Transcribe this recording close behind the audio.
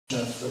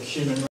for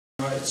human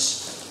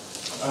rights.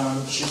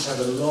 She's had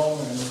a long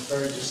and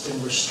very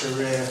distinguished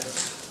career.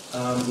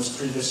 Was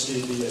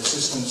previously the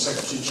Assistant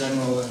Secretary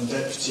General and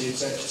Deputy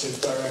Executive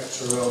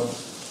Director of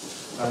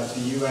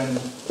the UN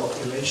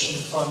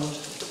Population Fund.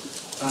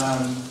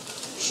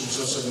 She was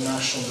also the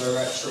National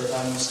Director of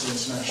Amnesty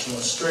International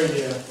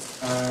Australia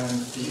and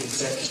the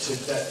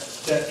Executive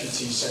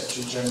Deputy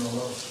Secretary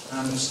General of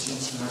Amnesty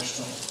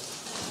International.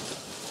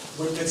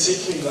 We're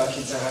particularly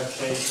lucky to have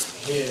Kate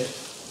here.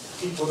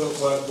 People that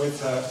work with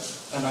her,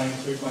 and I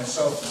include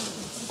myself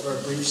for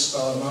a brief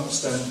spell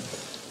amongst them,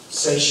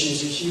 say she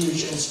is a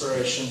huge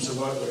inspiration to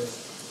work with.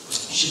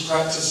 She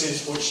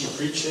practices what she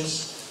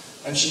preaches,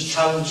 and she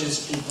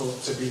challenges people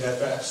to be their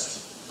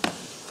best.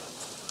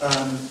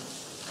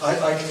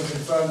 I can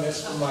confirm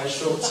this from my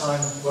short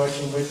time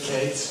working with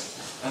Kate,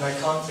 and I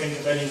can't think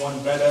of anyone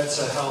better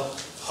to help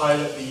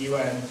pilot the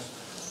UN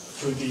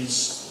through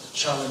these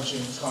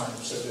challenging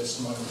times at this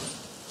moment.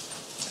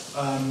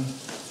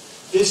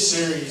 This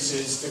series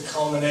is the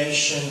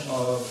culmination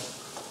of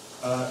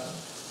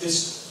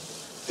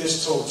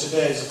this talk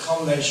today is a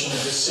culmination of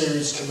a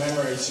series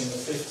commemorating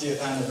the 50th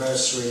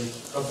anniversary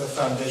of the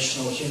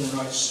foundational human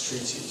rights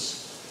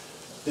treaties.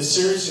 The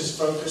series is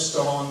focused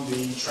on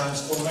the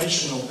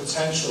transformational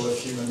potential of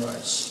human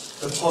rights,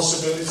 the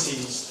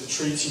possibilities the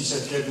treaties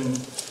have given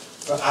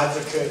for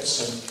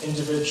advocates and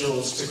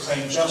individuals to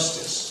claim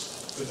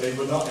justice that they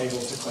were not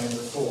able to claim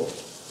before.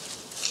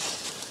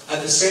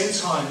 At the same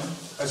time,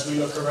 as we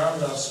look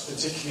around us,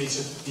 particularly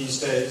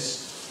these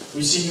days,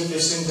 we see that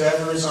this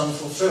endeavour is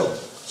unfulfilled.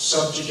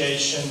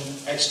 Subjugation,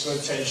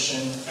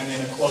 exploitation, and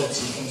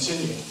inequality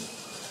continue.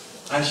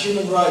 And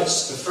human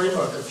rights, the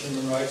framework of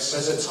human rights,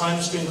 has at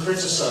times been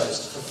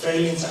criticised for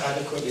failing to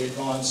adequately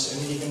advance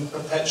and even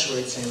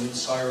perpetuating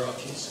these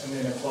hierarchies and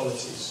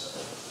inequalities.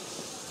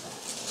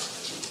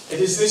 It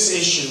is this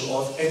issue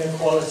of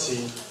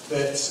inequality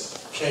that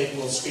Kate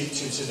will speak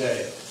to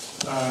today.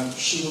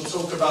 She will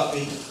talk about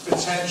the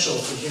potential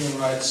for human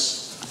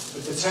rights,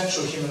 the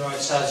potential human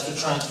rights has for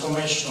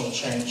transformational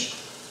change,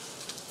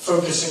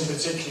 focusing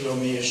particularly on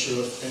the issue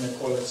of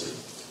inequality.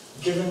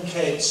 Given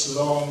Kate's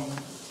long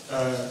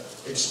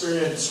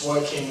experience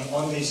working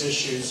on these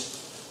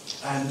issues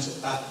and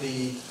at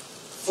the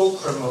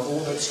fulcrum of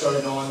all that's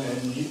going on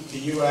in the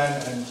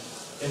UN and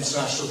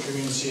international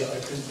community, I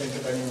couldn't think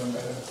of anyone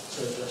better to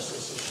address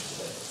this issue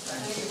today.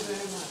 Thank you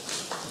very much.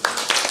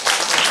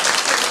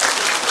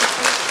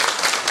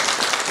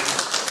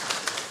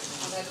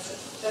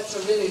 That's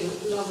a really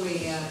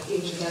lovely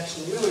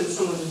introduction. You know when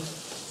someone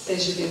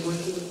says you've been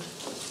working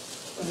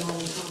for a long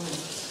time,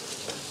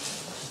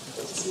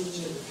 it just means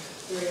you're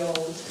very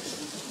old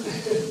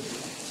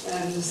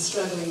and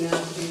struggling now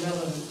to be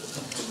relevant.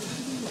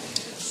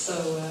 So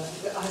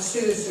I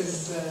see this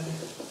as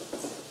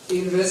the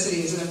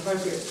university is an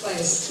appropriate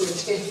place to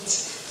attempt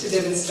to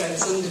demonstrate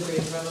some degree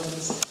of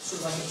relevance,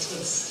 sort of like a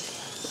test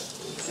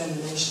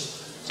examination.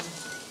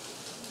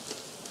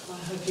 I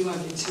hope you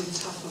won't be too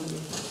tough on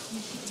me.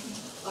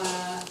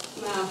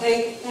 Now,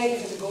 thank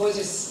you for the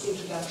gorgeous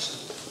introduction.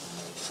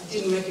 I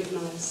didn't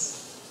recognise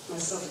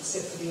myself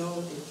except for the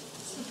old bit.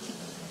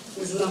 It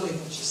was lovely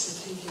what you said.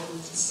 Thank you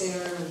to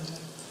Sarah and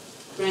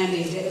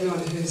Randy and to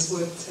everyone who's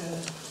worked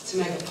to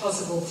make it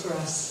possible for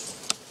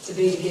us to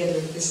be together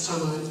at this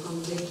time.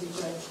 I'm deeply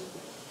grateful.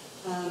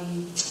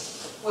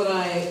 What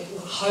I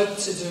hope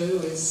to do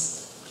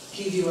is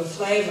give you a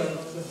flavour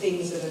of the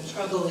things that are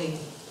troubling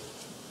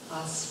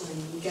us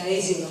when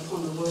gazing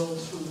upon the world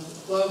from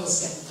a global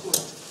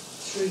standpoint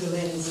through the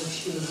lens of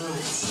human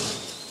rights.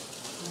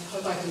 I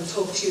hope I can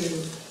talk to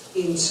you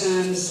in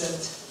terms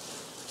that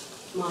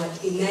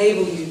might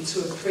enable you to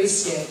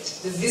appreciate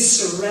the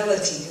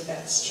viscerality of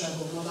that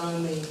struggle, not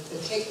only the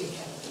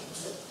technicality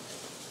of it.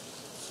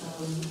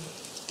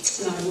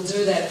 And I will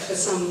do that for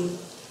some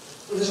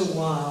little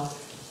while,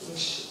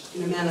 which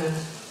in a manner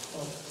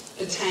of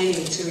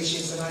pertaining to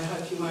issues that I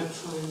hope you won't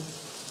find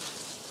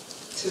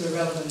too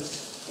irrelevant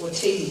or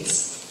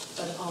tedious.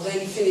 But I'll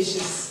then finish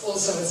this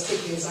also as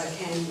quickly as I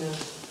can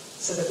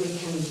so that we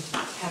can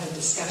have a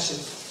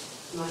discussion.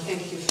 And I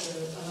thank you for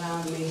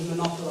allowing me to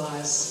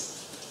monopolise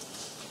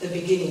the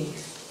beginning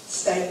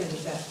statement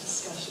of that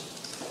discussion.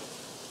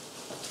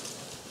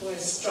 It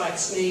always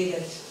strikes me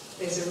that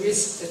there's a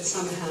risk that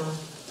somehow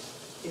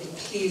it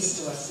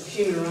appears to us that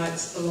human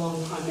rights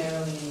belong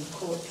primarily in the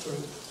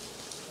courtroom,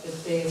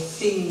 that they're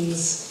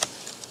things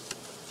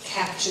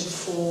captured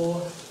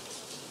for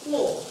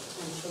law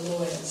and for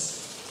lawyers,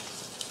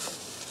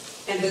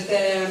 and that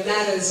they're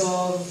matters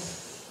of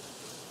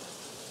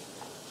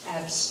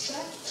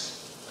abstract,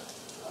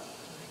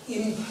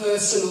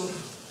 impersonal,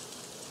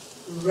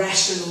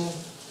 rational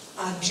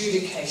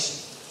adjudication.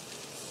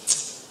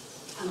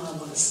 And I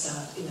want to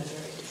start in a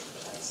very different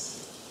place.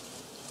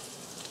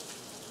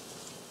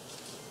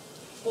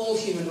 All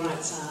human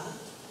rights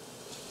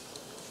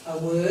are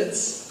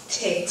words,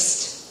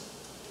 text,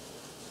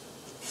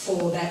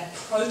 for that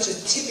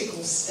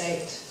prototypical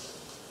state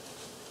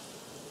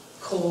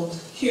called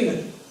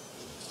human.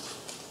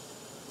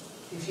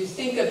 If you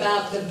think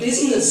about the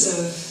business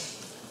of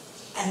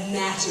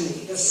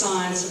anatomy, the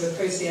science of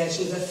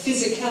appreciation, the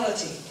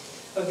physicality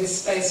of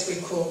this space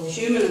we call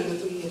human and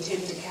that we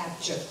attempt to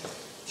capture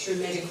through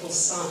medical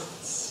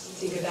science.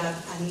 We think about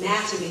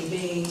anatomy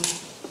being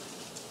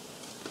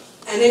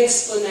an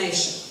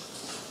explanation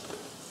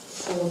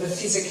for the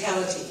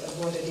physicality of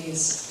what it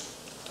is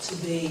to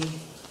be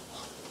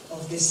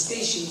of this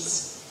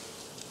species.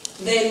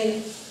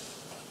 Then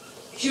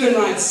human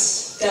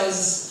rights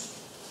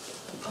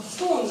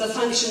performs a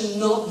function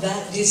not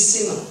that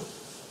dissimilar.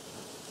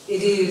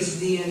 It is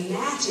the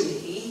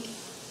anatomy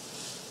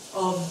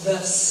of the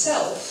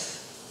self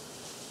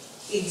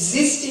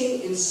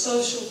existing in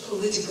social,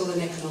 political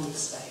and economic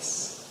space.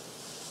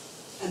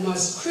 And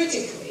most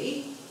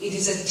critically, it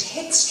is a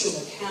textual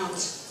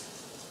account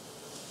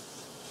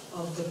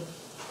of the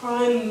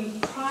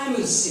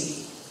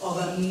primacy of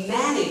a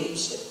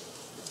managed,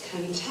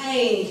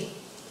 contained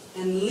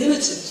and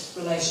limited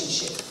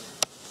relationship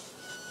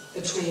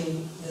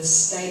between the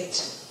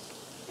state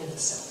and the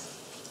self.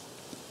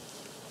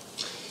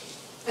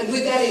 And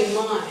with that in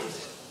mind,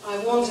 I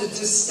wanted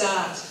to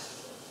start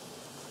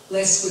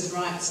less with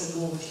rights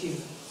and more with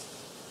human.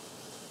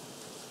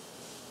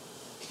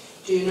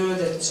 Do you know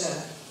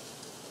that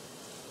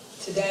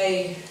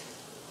today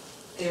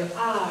there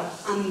are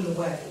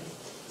underway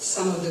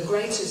some of the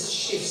greatest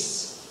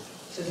shifts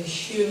for the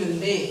human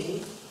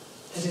being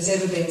that has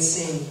ever been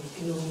seen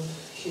in all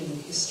of human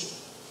history?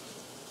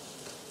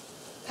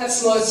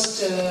 Perhaps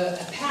most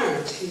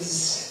apparent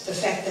is the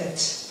fact that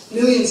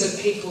millions of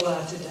people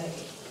are today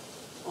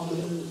on the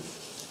move.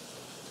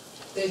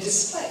 They're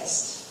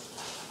displaced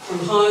from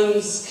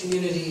homes,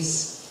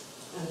 communities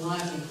and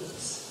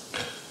livelihoods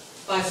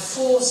by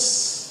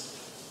force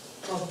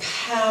of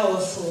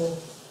powerful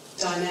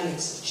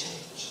dynamics of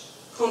change,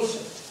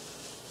 conflict,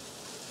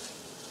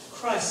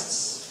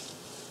 crisis,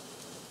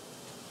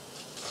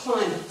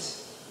 climate,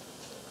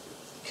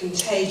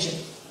 contagion.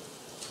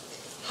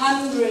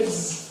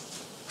 Hundreds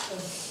of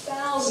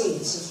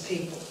thousands of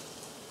people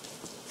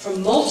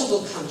from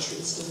multiple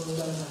countries the world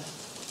over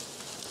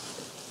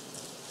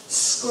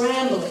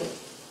scrambling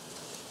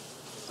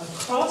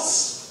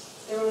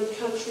across their own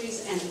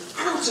countries and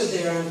out of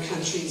their own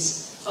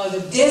countries over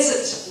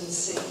desert and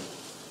sea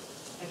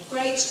at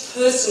great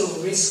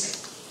personal risk,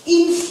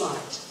 in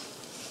flight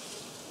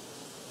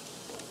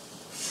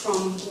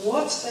from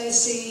what they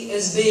see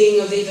as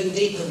being of even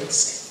deeper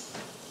risk,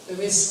 the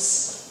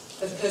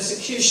risks of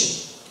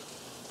persecution,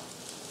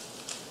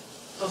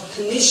 of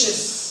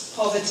pernicious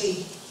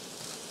poverty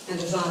and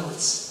of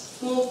violence.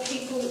 More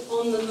people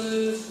on the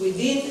move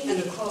within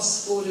and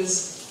across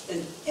borders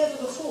than ever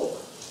before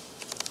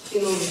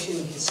in all of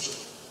human history.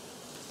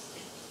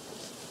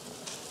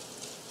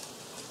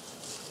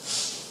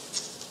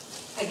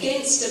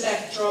 Against a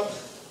backdrop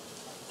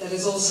that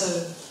is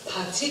also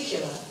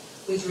particular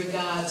with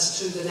regards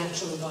to the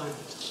natural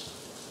environment.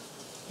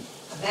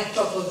 A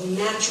backdrop of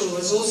natural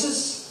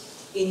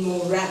resources in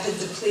more rapid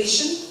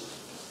depletion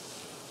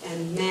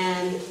and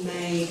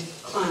man-made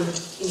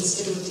climate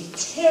instability.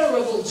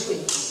 Terrible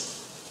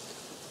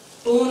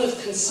twins, born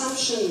of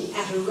consumption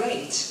at a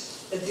rate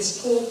that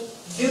this poor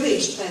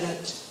village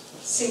planet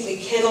simply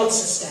cannot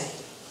sustain,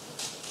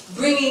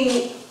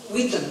 bringing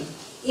with them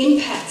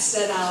impacts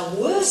that are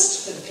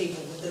worst for the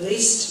people with the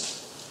least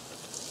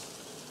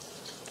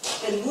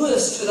and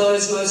worst for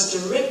those most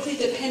directly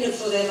dependent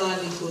for their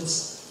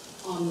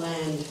livelihoods on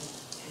land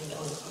and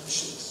on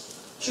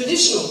oceans.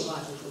 Traditional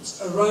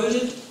livelihoods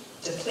eroded,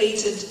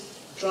 depleted,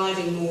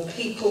 driving more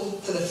people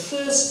for the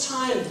first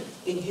time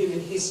in human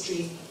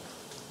history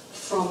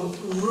from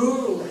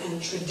rural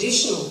and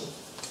traditional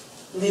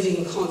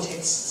living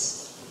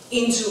contexts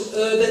into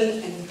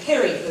urban and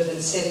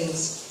peri-urban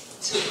settings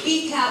to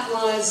eke out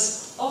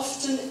lives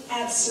often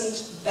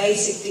absent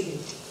basic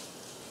dignity.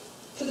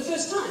 For the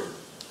first time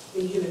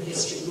in human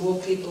history, more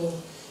people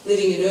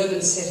living in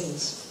urban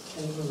settings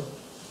than rural.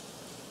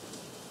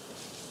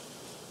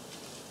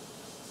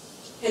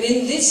 And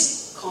in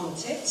this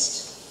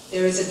context,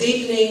 there is a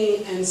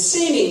deepening and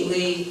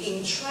seemingly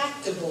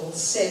intractable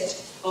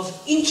set of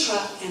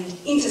intra- and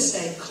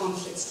interstate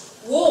conflicts,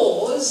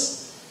 wars,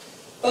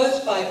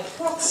 both by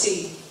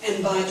proxy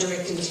and by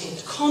direct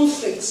intent,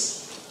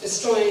 conflicts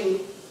destroying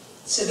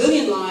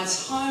civilian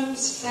lives,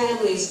 homes,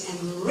 families,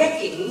 and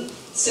wrecking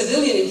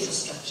civilian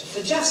infrastructure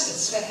for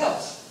justice, for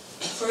health,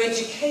 for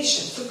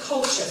education, for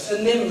culture,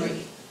 for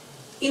memory,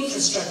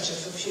 infrastructure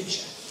for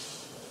future.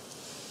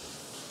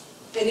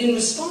 And in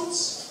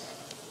response,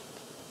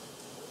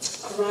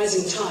 a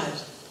rising tide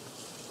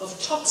of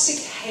toxic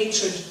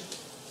hatred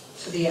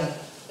for the other,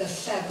 the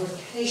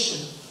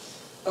fabrication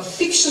of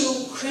fictional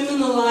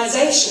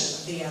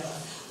criminalisation of the other,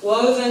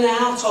 woven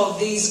out of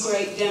these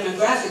great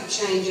demographic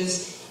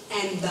changes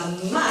and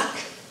the muck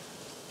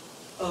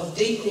of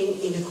deepening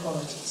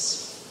inequalities.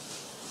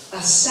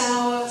 A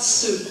sour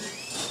soup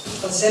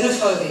of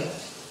xenophobia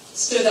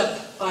stirred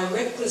up by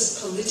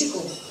reckless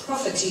political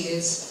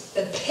profiteers,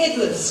 the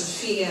peddlers of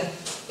fear,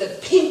 the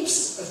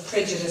pimps of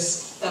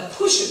prejudice, the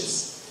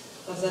pushers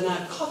of the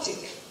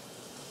narcotic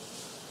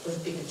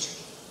of bigotry.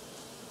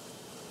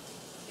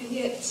 And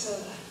yet,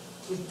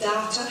 with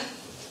data,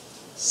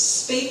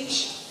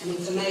 speech and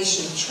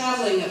information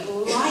travelling at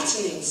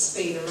lightning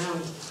speed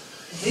around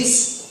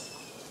this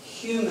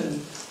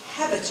human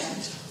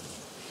habitat.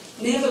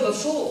 Never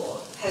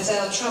before has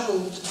our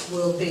troubled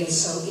world been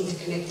so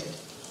interconnected.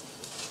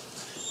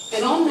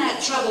 And on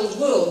that troubled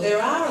world,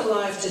 there are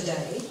alive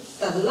today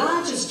the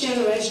largest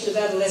generation of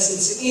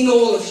adolescents in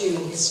all of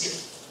human history.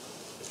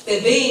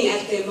 They're being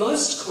at their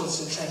most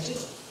concentrated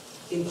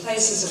in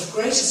places of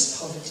greatest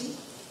poverty,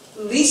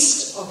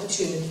 least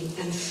opportunity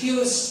and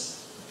fewest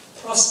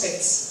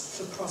prospects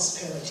for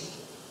prosperity.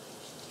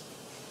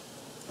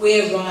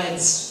 Where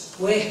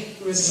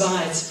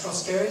resides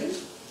prosperity?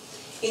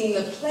 In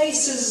the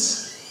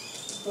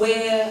places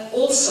where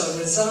also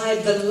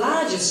reside the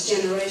largest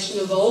generation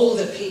of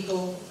older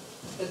people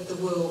that the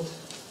world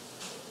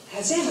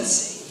has ever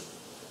seen.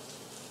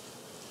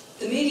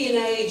 The median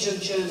age of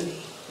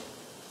Germany.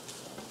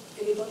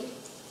 Anybody?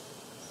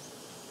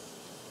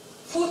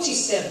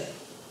 47.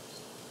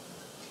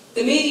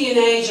 The median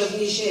age of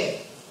Niger.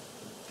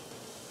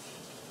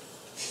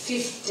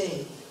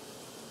 15.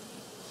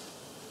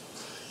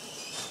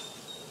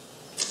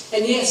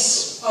 And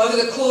yes, over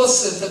the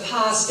course of the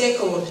past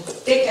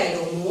decade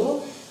or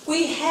more,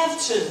 we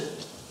have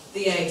turned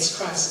the AIDS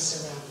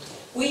crisis around.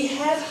 We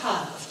have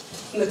halved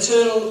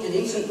maternal and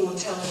infant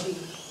mortality,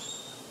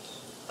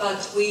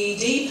 but we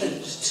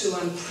deepened to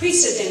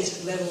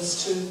unprecedented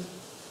levels to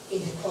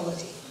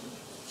inequality.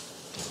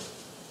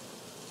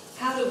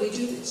 How do we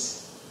do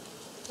this?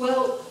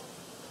 Well,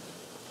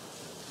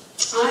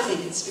 I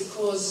think it's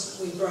because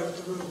we broke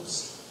the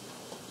rules.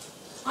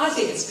 I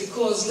think it's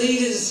because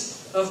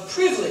leaders of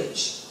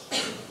privilege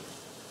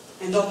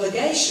and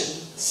obligation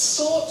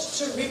sought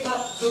to rip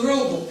up the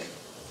rule book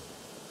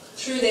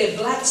through their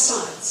black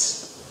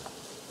sites,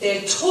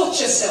 their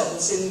torture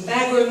cells in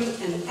Bagram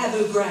and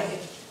Abu Ghraib,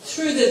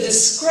 through the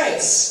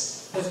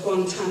disgrace of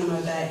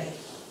Guantanamo Bay.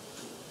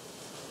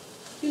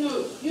 You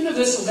know,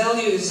 universal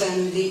values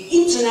and the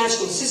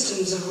international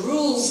systems of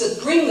rules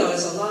that bring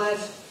those alive,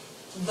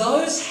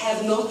 those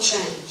have not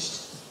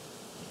changed.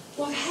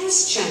 What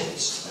has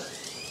changed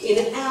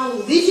in our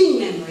living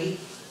memory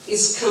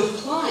is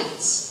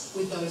compliance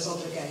with those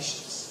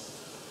obligations.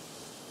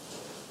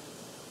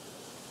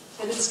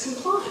 And it's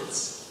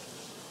compliance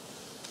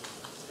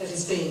that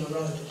is being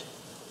eroded.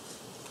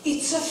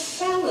 It's a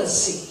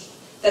fallacy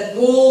that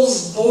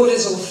walls,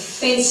 borders or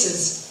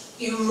fences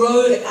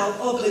erode our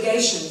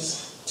obligations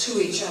to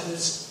each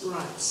other's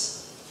rights.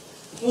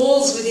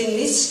 Walls within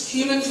this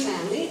human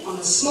family on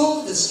a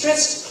small,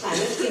 distressed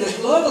planet in a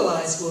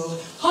globalised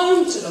world,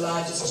 home to the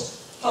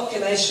largest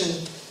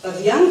population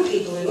of young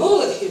people in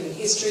all of human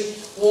history,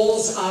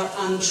 walls are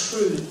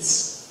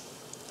untruths.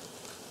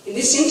 In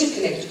this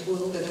interconnected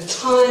world, at a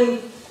time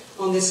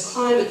on this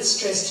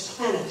climate-stressed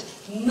planet,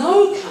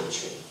 no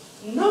country,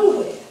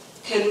 nowhere,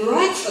 can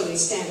rightfully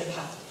stand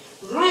apart,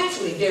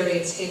 rightfully bury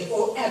its head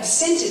or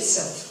absent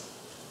itself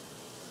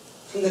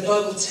from the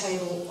global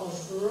table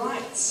of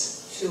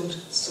rights-filled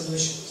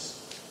solutions.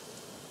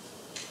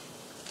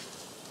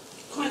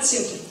 Quite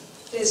simply,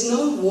 there's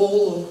no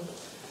wall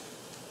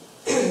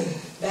or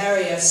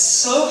barrier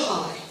so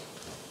high,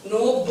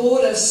 nor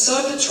border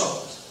so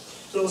patrolled,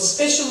 nor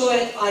special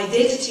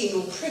identity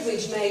nor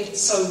privilege made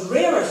so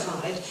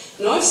rarefied,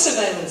 no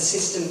surveillance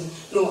system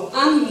nor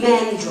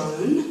unmanned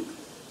drone,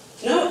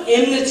 no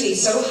enmity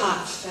so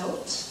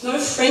heartfelt, no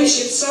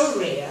friendship so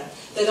rare,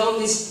 that on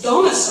this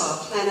domicile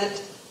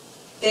planet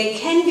there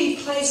can be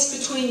placed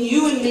between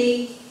you and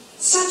me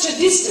such a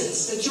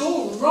distance that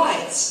your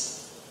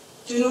rights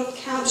do not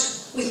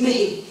count with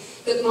me,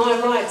 that my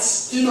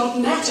rights do not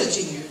matter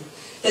to you,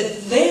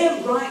 that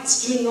their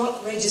rights do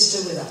not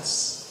register with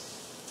us.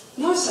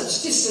 No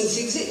such distance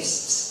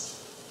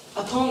exists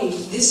upon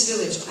this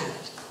village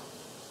planet,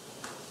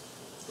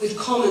 with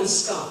common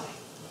sky,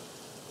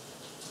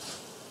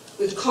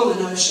 with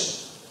common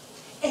ocean,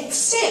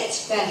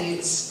 except, that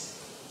is,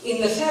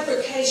 in the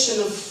fabrication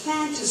of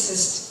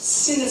fantasist,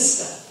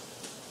 sinister,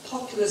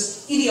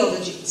 populist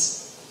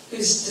ideologies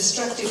whose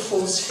destructive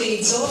force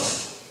feeds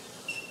off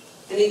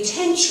an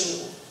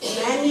intentional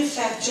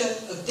manufacture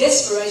of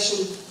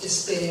desperation,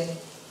 despair,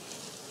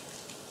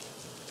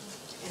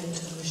 and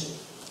delusion.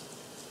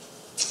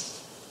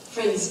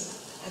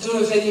 Friends, I don't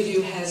know if any of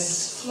you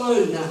has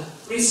flown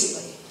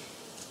recently,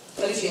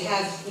 but if you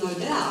have, no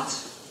doubt,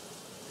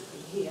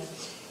 here,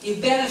 you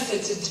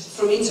benefited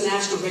from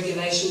international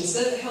regulations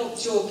that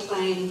helped your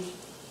plane,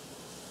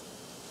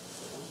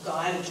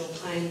 guided your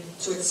plane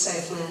to its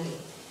safe landing.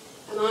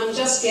 And I'm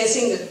just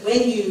guessing that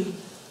when you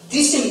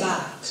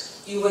disembarked,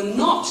 you were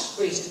not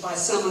greeted by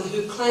someone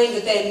who claimed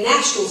that their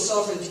national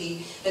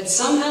sovereignty had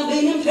somehow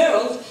been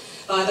imperilled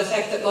by the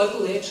fact that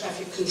local air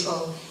traffic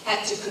control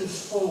had to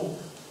conform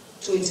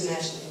to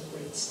internationally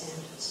agreed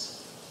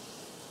standards.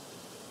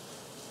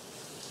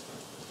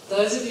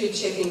 Those of you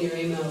checking your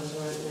emails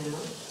right now,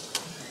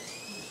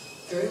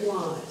 very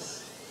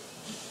wise,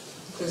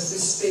 because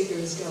this speaker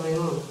is going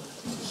on.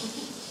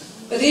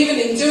 But even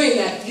in doing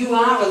that, you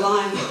are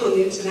relying on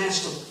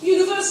international,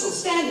 universal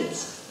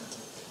standards.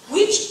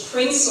 Which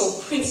prince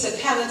or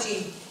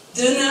principality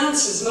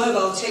denounces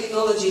mobile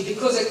technology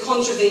because it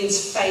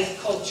contravenes faith,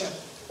 culture,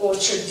 or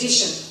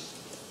tradition,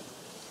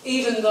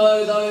 even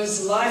though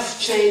those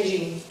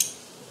life-changing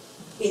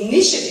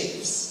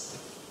initiatives,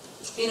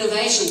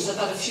 innovations are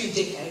but a few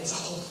decades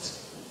old?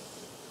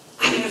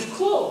 I mean, of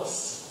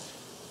course,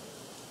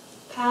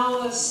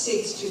 power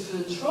seeks to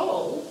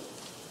control,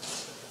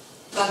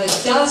 but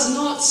it does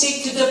not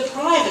seek to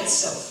deprive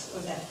itself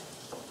of that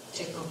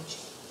technology.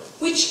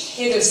 Which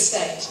head of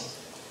state,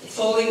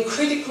 falling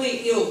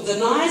critically ill,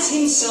 denies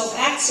himself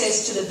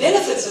access to the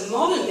benefits of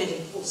modern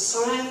medical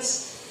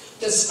science,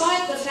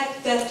 despite the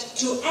fact that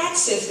to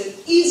access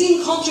it is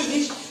in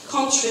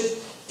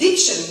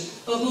contradiction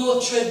of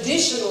more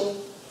traditional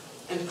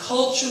and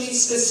culturally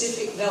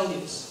specific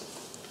values?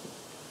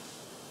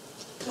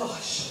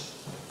 Gosh,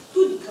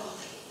 good golly.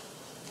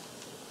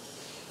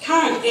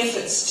 Current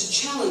efforts to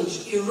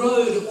challenge,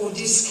 erode or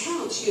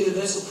discount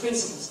universal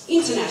principles,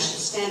 international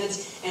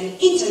standards and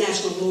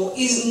international law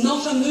is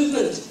not a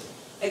movement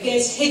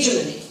against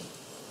hegemony.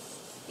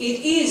 It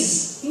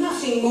is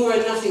nothing more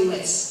and nothing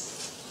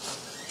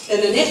less than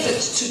an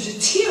effort to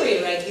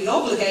deteriorate the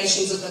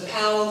obligations of the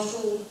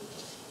powerful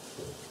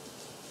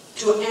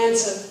to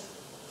answer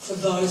for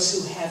those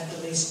who have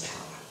the least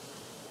power.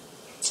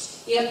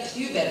 Yep,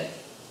 you bet it.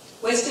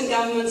 Western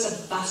governments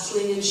are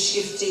bustling and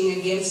shifting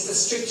against the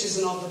strictures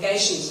and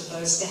obligations of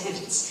those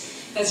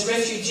standards as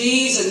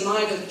refugees and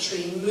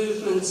migratory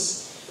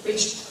movements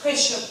reach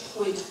pressure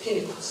point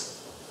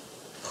pinnacles,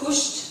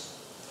 pushed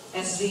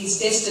as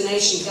these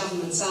destination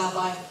governments are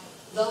by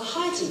the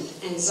heightened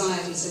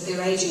anxieties of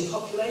their ageing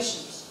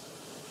populations.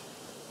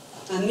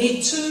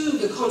 Amid too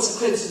the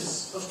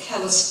consequences of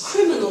callous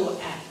criminal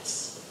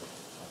acts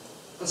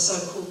of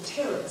so-called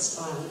terrorist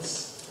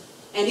violence,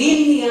 and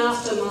in the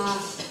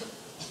aftermath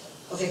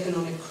of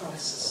economic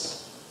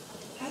crisis.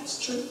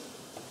 That's true.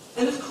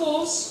 And of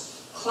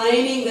course,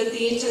 claiming that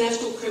the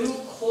International Criminal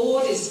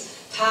Court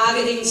is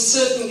targeting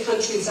certain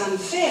countries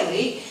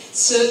unfairly,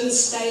 certain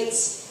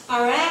states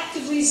are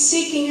actively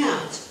seeking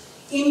out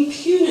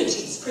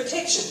impunities,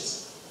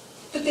 protections.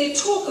 But their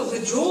talk of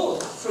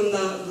withdrawal from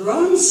the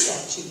Rome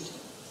Statute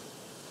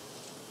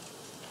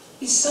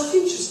is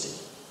self-interested.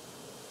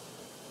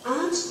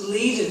 Aren't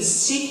leaders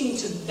seeking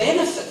to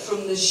benefit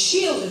from the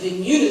shield of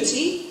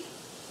immunity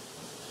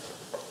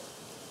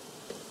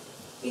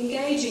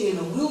engaging in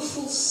a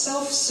willful,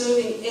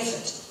 self-serving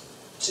effort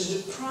to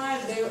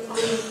deprive their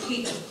own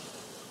people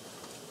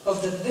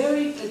of the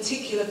very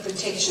particular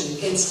protection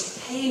against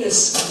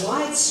heinous,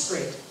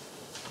 widespread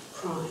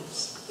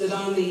crimes that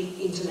only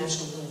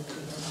international law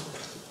can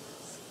provide?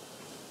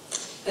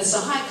 As the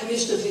High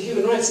Commissioner for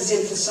Human Rights has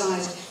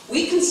emphasised,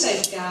 we can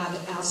safeguard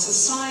our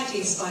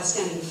societies by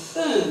standing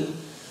firm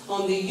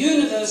on the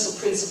universal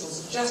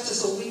principles of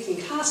justice, or we can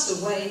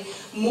cast away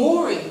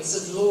moorings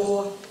of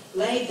law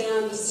laid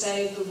down to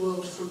save the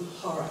world from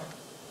horror.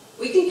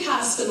 We can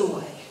cast them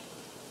away,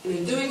 and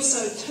in doing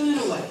so turn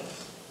away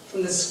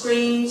from the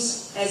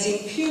screams as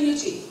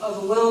impunity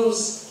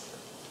overwhelms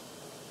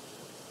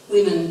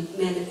women,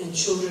 men and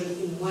children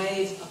in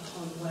wave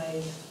upon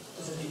wave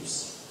of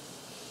abuse.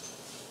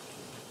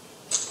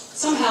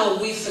 Somehow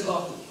we've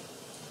forgotten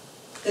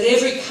that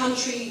every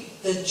country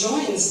that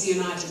joins the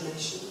United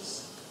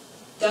Nations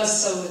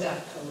does so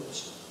without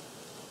coercion.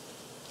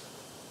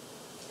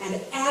 And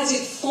as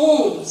it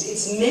forms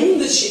its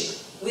membership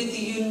with the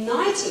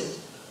united,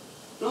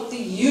 not the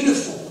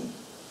uniform,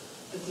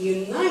 but the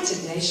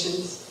United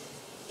Nations,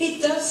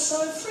 it does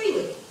so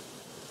freely.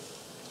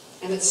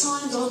 And it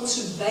signs on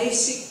to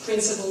basic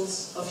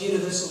principles of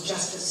universal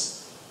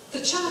justice,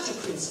 the Charter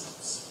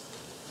principles,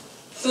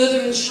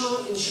 further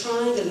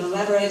enshrined and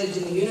elaborated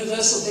in the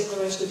Universal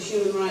Declaration of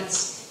Human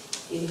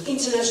Rights, in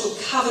international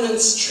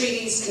covenants,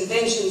 treaties,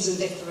 conventions and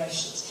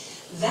declarations.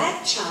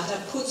 That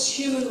Charter puts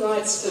human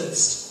rights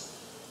first,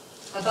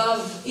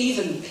 above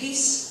even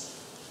peace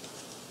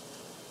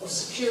or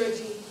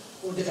security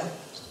or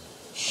development.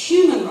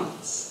 Human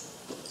rights,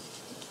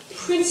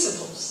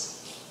 principles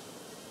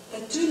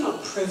that do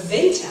not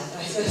prevent our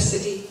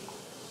diversity,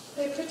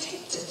 they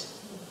protect it.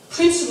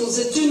 Principles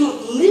that do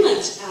not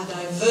limit our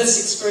diverse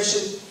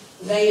expression,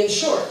 they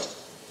ensure it.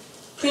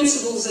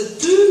 Principles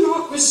that do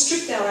not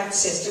restrict our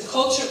access to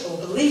culture or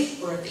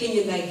belief or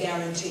opinion, they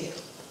guarantee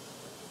it.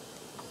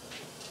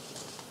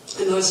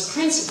 And those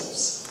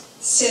principles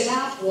set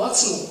out,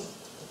 what's more,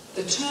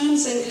 the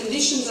terms and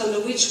conditions under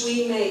which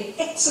we may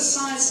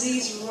exercise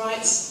these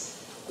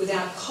rights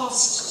without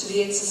cost to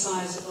the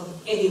exercise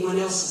of anyone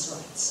else's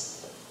rights.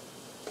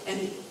 And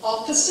the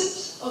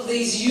opposite of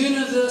these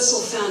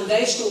universal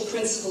foundational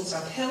principles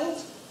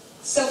upheld,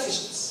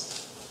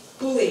 selfishness,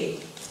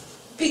 bullying,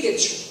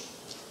 bigotry,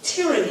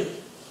 tyranny,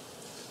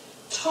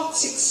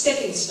 toxic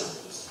stepping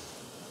stones,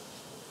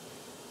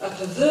 a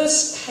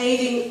perverse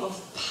paving of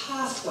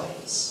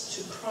pathways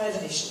to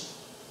privation,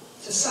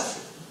 to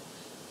suffering,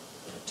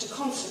 to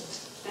conflict,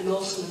 and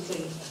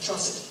ultimately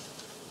atrocity.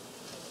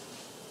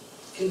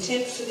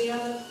 Contempt for the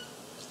other,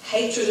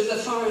 hatred of the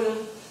foreigner,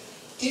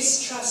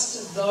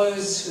 distrust of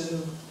those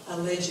who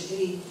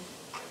allegedly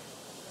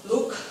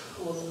look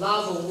or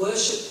love or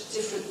worship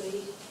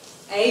differently,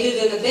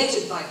 aided and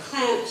abetted by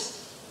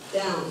clamps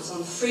downs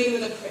on freedom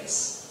of the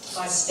press,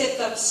 by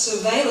stepped-up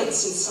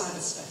surveillance in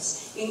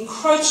cyberspace,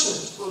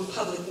 encroachment on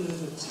public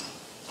movement,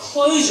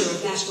 closure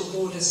of national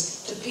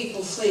borders to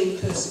people fleeing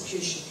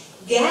persecution,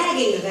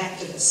 gagging of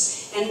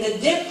activists, and the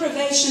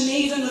deprivation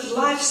even of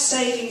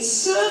life-saving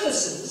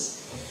services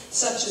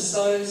such as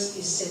those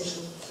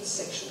essential for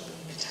sexual and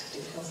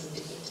reproductive health and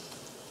dignity.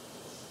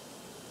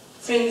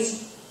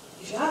 Friends,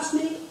 if you ask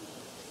me,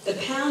 the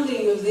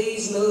pounding of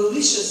these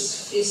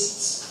malicious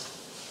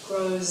fists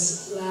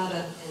grows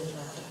louder and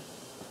louder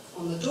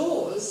on the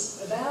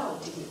doors of our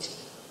dignity,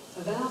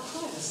 of our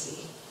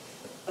privacy,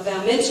 of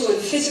our mental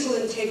and physical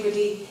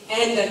integrity,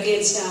 and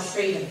against our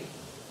freedom.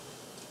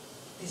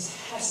 This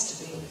has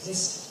to be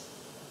resisted.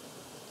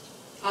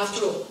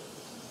 After all,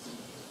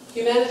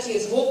 humanity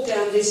has walked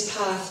down this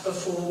path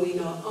before. We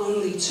know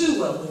only too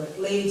well where it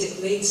leads.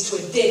 It leads to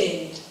a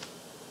dead end,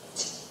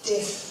 to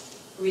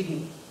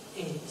death-ridden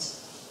ends.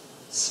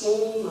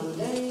 Small,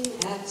 mundane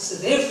acts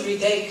of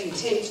everyday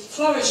contempt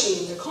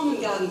flourishing into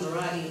common garden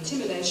variety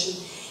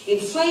intimidation,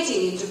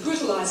 inflating into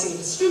brutalising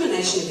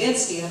discrimination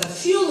against the other,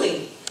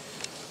 fueling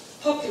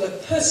popular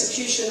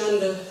persecution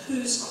under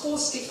whose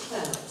caustic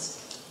clouds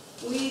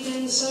we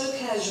then so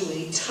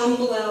casually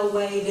tumble our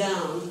way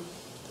down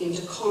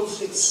into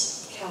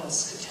conflict's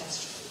callous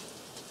catastrophe.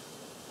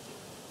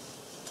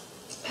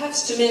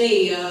 Perhaps to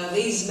many,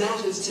 these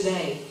matters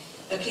today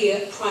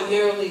appear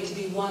primarily to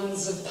be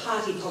ones of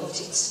party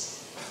politics,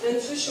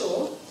 and for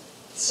sure,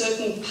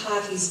 certain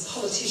parties'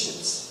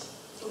 politicians,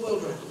 the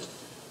world round,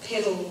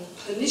 peddle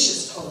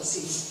pernicious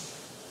policies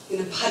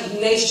in a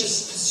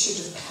pugnacious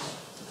pursuit of power.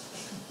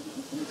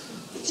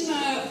 But you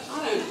know,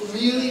 I don't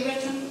really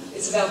reckon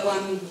it's about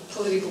one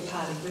political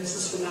party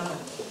versus another.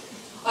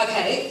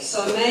 Okay,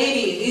 so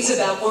maybe it is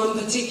about one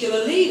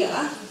particular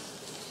leader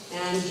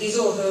and his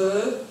or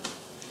her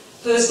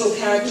personal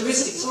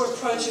characteristics or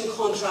approach and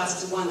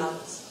contrast to one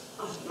another's.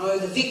 I don't know,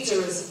 the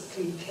victor as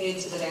compared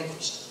to the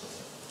vanquished.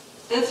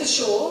 And for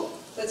sure,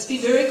 let's be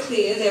very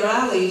clear, there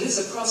are leaders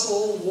across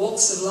all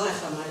walks of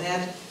life, I might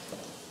add,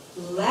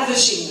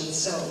 lavishing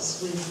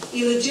themselves with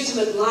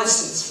illegitimate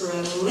licence for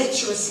a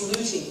lecherous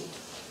looting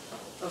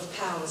of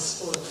power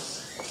spoils.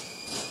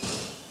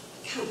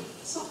 Come on,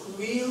 it's not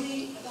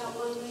really about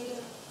one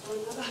leader or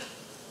another.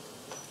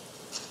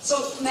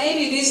 So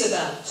maybe it is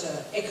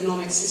about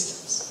economic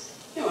systems.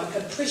 You know, a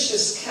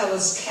capricious,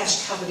 callous,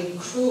 cash-coveting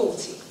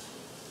cruelty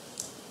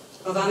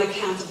of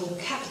unaccountable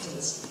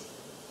capitalism.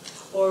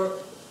 Or,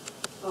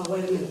 oh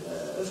wait a minute,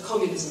 of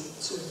communism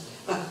too.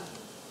 But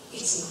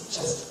it's not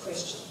just a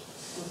question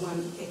of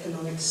one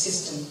economic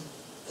system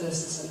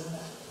versus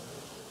another.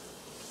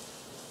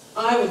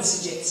 I would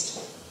suggest,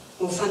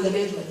 more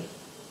fundamentally,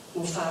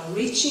 more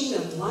far-reaching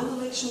than one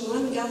election,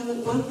 one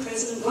government, one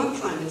president, one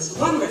prime minister,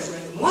 one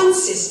referendum, one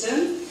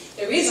system,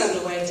 there is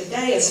underway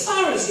today, as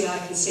far as the eye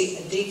can see,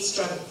 a deep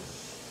struggle.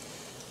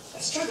 A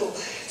struggle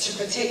to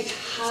protect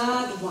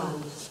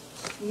hard-won,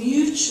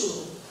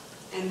 mutual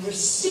and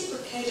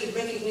reciprocated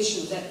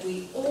recognition that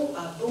we all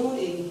are born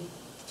in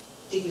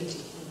dignity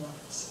and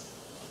rights.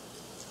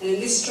 And in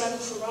this struggle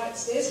for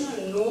rights, there's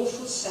no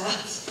north or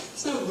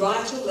south, there's no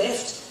right or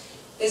left,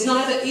 there's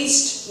neither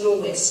east nor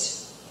west.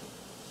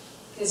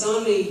 There's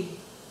only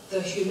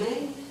the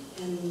humane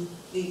and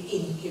the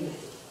inhumane.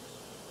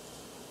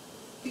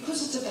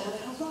 Because it's about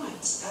our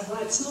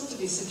rights not to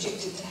be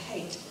subjected to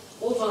hate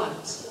or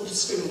violence or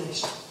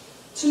discrimination,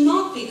 to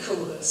not be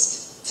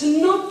coerced,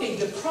 to not be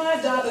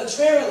deprived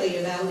arbitrarily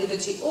of our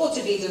liberty or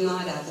to be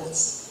denied our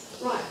voice.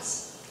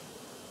 Rights.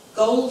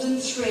 Golden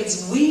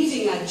threads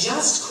weaving a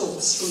just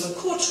course from the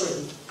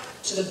courtroom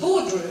to the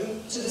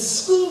boardroom, to the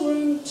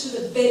schoolroom, to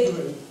the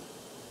bedroom.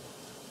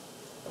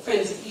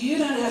 Friends, you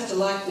don't have to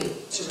like me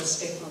to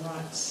respect my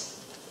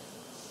rights.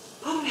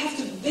 I don't have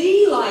to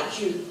be like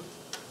you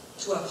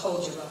to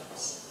uphold your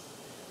rights.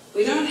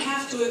 We don't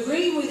have to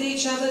agree with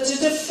each other to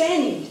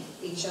defend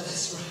each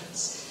other's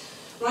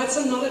rights. Rights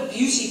are not a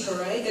beauty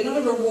parade, they're not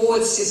a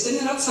reward system,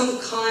 they're not some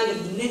kind of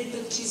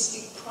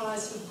nepotistic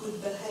prize for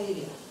good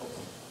behaviour.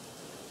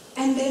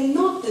 And they're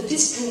not the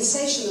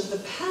dispensation of the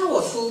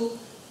powerful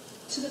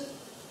to the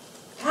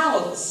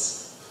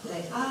powerless.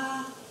 They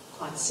are,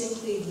 quite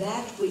simply,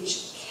 that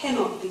which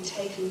cannot be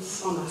taken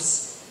from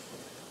us.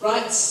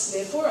 Rights,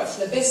 therefore, are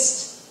for the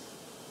best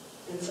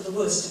and for the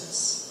worst of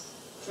us,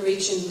 for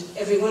each and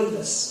every one of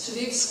us, to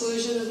the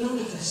exclusion of none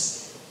of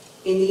us,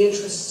 in the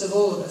interests of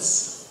all of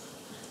us.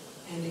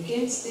 And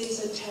against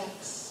these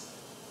attacks,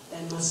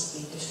 they must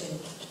be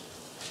defended.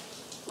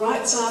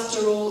 Rights,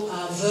 after all,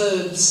 are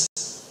verbs,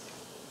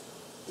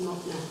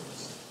 not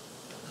nouns.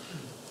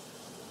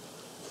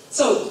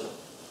 So,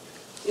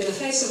 in the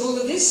face of all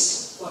of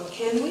this, what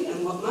can we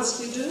and what must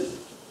we do?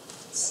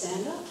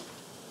 Stand up.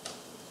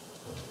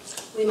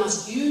 We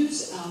must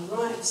use our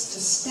rights to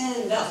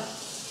stand up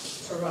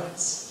for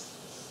rights.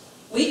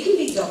 We can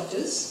be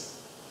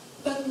doctors,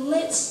 but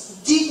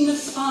let's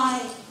dignify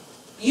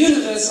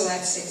universal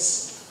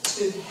access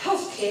to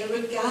healthcare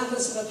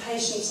regardless of a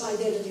patient's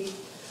identity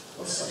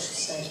or social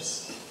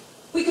status.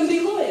 We can be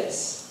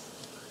lawyers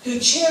who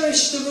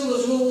cherish the rule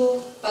of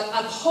law but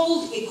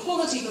uphold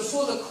equality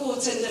before the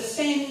courts and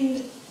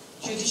defend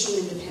judicial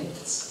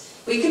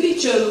independence. We can be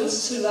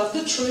journalists who love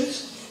the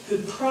truth, who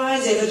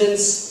prize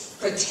evidence,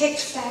 protect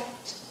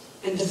fact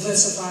and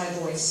diversify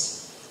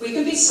voice. We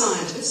can be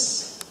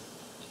scientists,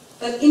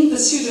 but in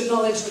pursuit of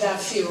knowledge without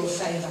fear or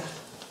favour,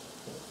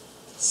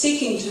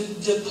 seeking to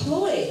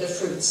deploy the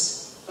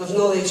fruits of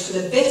knowledge for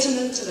the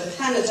betterment of a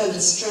planet under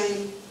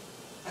strain,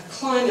 a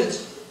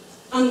climate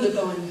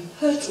undergoing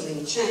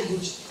hurtling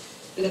change,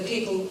 and a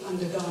people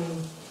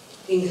undergoing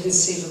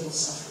inconceivable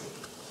suffering.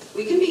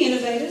 We can be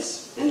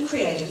innovators and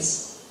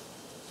creators,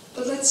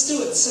 but let's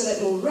do it so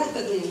that more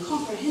rapidly and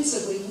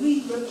comprehensively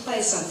we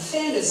replace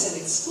unfairness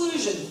and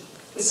exclusion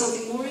with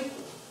something more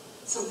equal,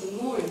 something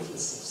more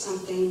inclusive,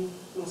 something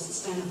more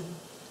sustainable.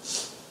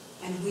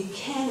 And we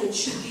can and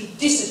should be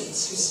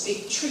dissidents who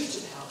speak truth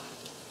to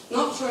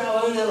power, not for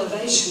our own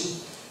elevation,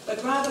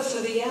 but rather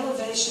for the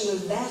elevation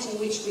of that in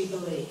which we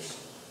believe,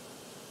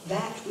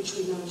 that which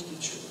we know to be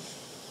true.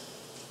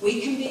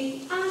 We can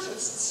be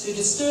artists who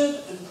disturb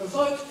and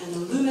provoke and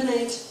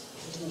illuminate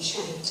and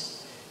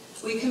enchant.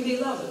 We can be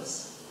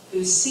lovers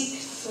who seek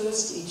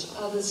first each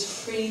other's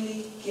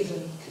freely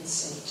given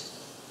consent.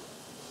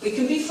 We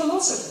can be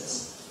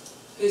philosophers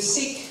who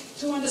seek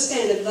to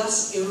understand and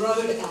thus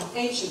erode our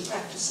ancient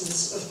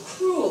practices of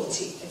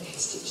cruelty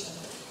against each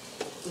other.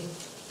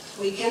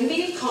 We can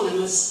be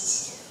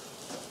economists,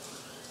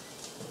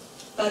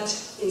 but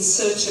in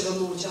search of a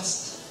more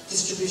just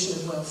distribution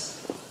of wealth.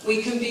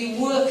 We can be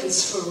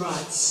workers for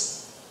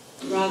rights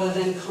rather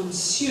than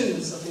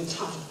consumers of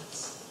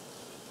entitlements.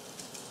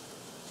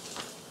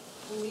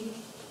 We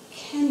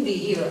can be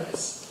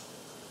heroes.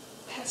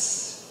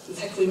 Perhaps, in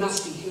fact, we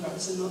must be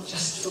heroes and not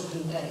just for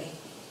one day.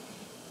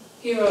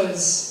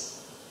 Heroes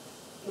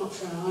not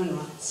for our own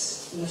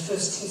rights in the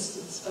first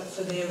instance, but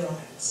for their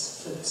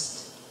rights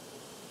first.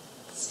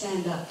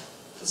 Stand up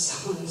for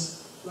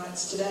someone's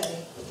rights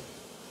today.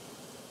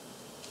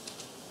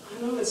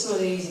 I know it's not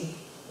easy,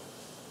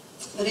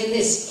 but in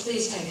this,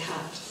 please take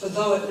heart, for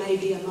though it may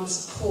be a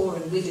most poor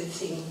and withered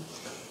thing,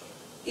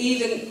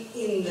 even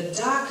in the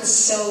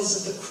darkest cells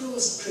of the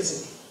cruelest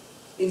prison,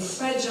 in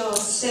fragile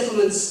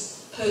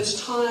settlements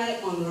perched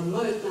high on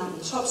remote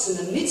mountain tops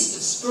in the midst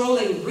of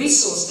sprawling,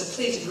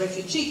 resource-depleted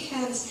refugee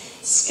camps,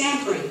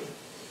 scampering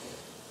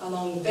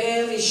along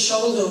barely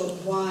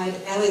shoulder-wide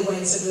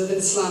alleyways of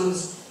urban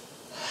slums,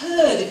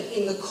 heard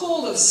in the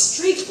call of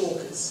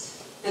streetwalkers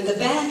and the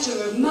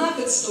banter of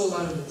market stall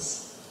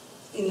owners,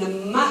 in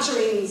the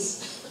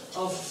mutterings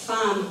of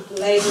farm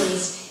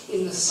labourers,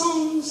 in the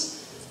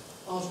songs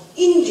of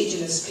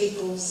indigenous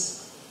peoples,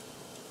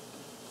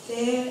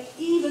 there,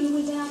 even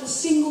without a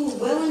single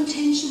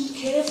well-intentioned,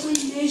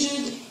 carefully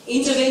measured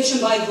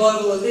intervention by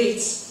global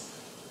elites,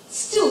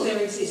 still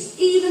there exists,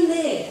 even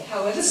there,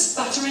 however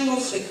sputtering or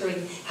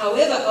flickering,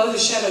 however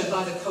overshadowed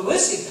by the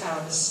coercive power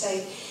of the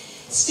state,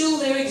 still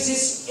there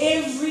exists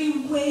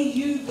everywhere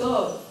you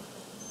go,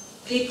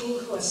 people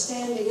who are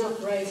standing up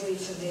bravely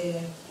for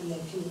their and their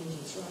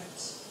community's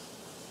rights.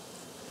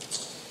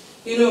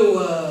 You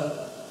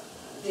know,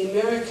 the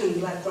American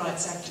black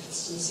rights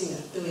activist and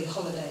singer Billie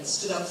Holiday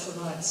stood up for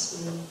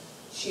rights when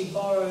she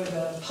borrowed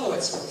a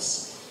poet's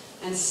voice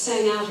and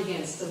sang out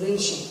against the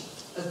lynching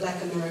of black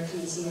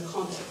Americans in the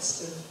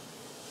context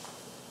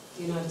of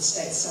the United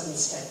States, southern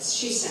states.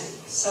 She sang,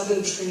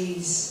 "Southern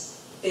trees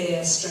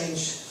bear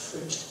strange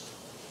fruit.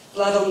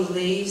 Blood on the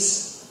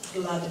leaves,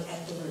 blood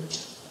at the root.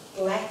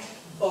 Black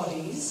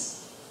bodies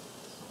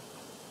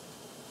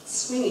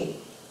swinging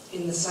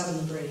in the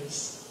southern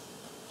breeze.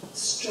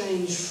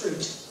 Strange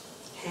fruit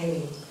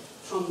hanging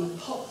from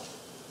the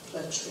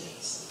poplar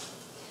trees."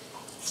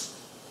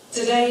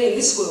 Today in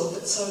this world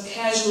that so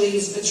casually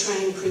is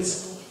betraying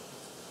principle,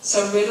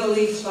 so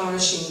readily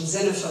flourishing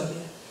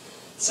xenophobia,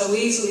 so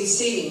easily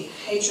seeding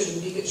hatred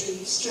and bigotry,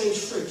 strange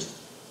fruit,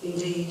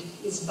 indeed,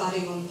 is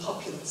budding on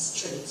populist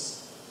trees.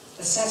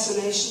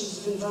 Assassinations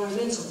of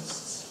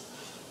environmentalists,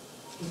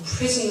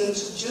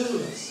 imprisonment of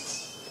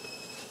journalists,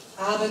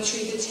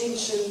 arbitrary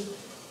detention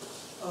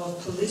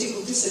of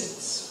political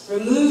dissidents,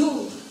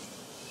 removal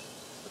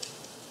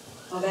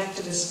of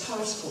activist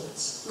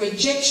passports,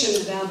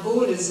 rejection of our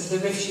borders of the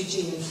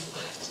refugee in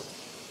flight,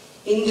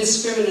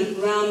 indiscriminate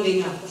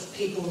rounding up of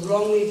people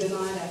wrongly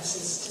denied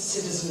access to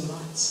citizen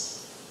rights,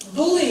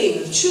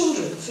 bullying of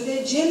children for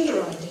their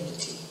gender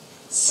identity,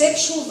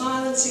 sexual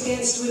violence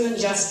against women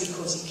just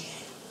because you can.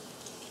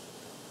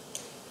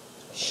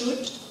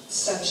 Should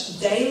such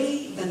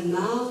daily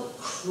banal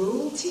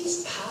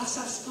cruelties pass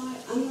us by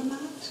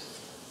unremarked?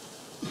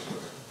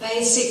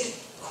 Basic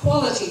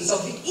qualities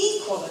of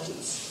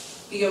equalities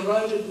be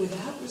eroded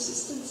without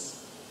resistance?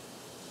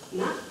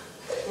 Nah.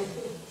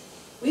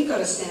 We've got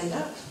to stand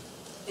up.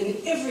 And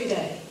every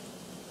day,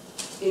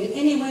 in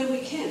any way we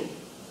can,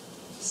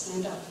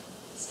 stand up.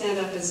 Stand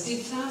up as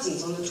did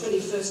thousands on the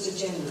 21st of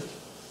January.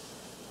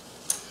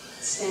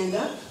 Stand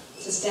up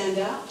to stand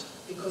out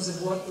because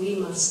of what we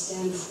must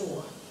stand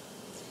for.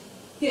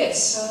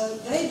 Yes,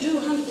 they do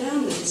hunt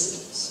down the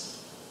dissidents.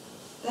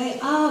 They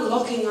are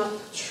locking up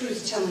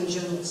truth-telling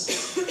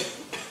journalists.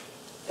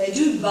 They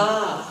do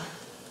bar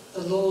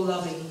the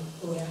law-loving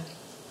lawyer.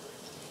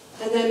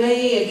 And they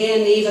may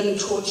again even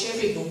torch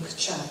every book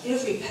chart,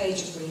 every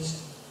page of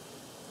reason.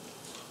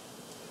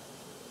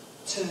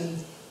 Turn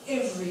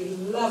every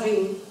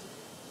loving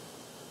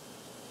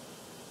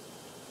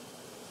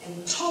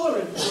and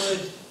tolerant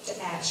word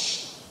to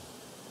ash.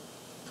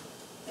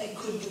 They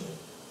could do it.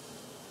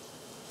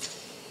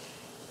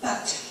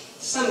 But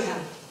somehow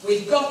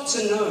we've got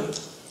to know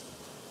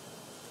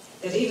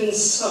that even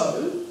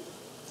so,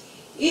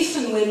 if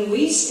and when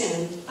we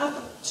stand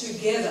up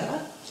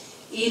together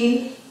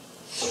in,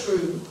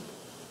 through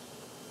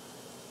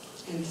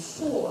and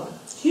for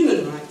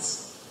human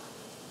rights,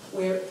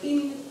 we're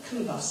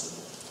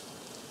incombustible.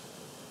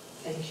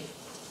 Thank you.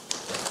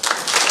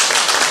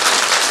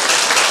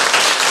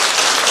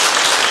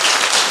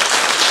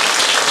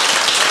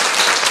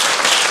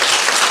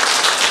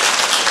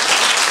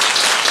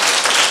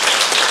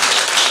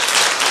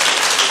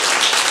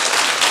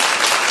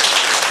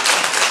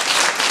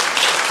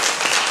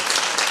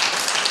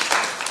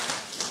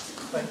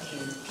 Thank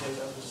you, Kate.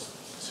 That was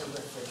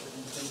terrific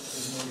and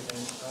deeply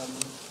moving.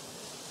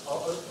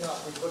 I'll open up.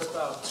 We've got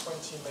about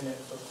 20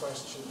 minutes for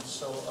questions,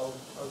 so I'll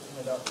open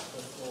it up to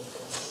the floor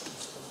for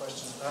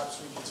questions. Perhaps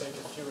we could take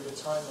a few at a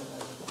time and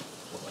then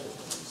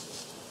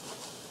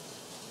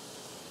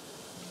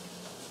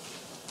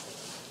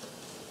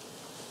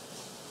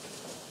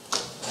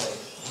Hi,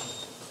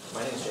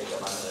 my name is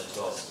Jacob. I'm a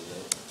 12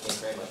 student. Thank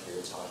you very much for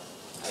your talk.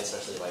 I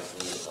especially like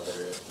the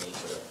other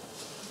nature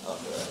of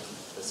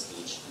the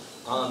speech.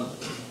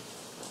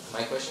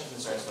 My question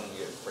concerns one of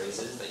your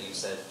phrases that you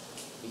said at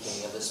the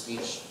beginning of the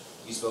speech.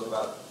 You spoke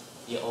about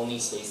the only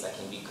space that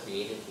can be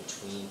created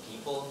between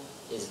people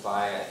is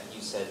by, I think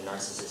you said,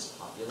 narcissist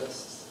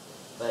populists.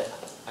 But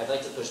I'd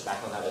like to push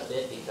back on that a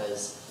bit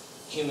because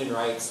human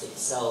rights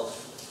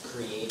itself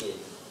created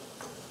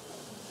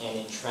and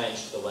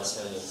entrenched the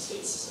Westphalian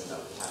state system that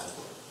we have.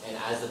 And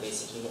as the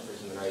basic unit for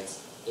human rights,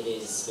 it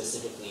is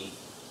specifically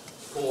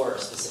for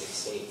specific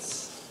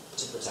states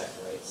to protect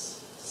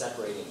rights,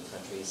 separating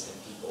countries and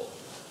people.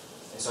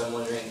 And so I'm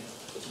wondering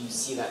if you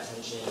see that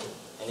tension,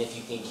 and if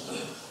you think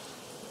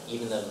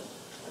even the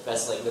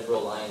best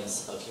liberal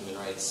alliance of human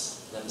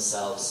rights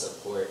themselves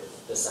support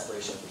the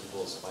separation of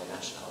peoples by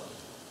nationality.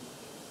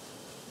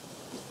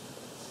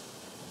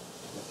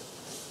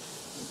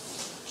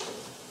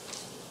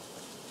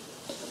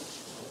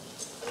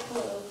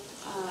 Hello.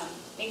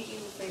 Thank you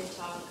for your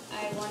talk.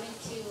 I wanted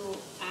to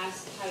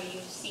ask how you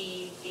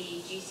see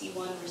the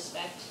GC1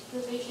 respect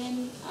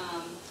provision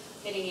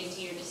fitting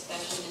into your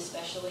discussion,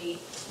 especially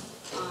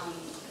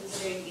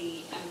considering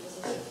the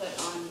emphasis you put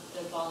on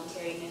the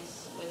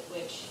voluntariness with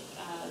which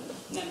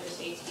member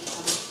states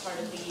become part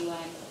of the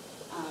UN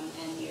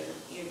and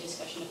your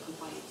discussion of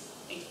compliance.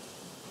 Thank you.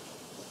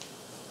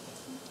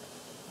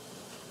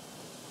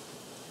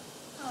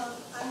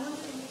 I'm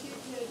wondering if you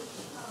could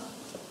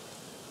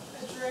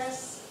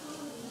address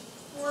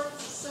for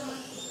someone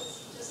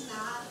who does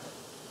not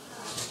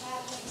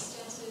have an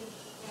extensive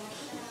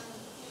background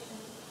in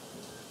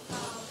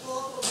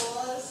global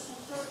laws and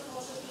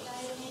protocols of the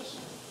United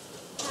Nations,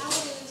 how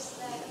it is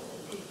that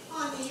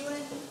on the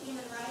UN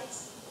Human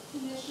Rights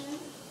Commission,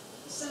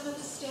 some of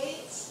the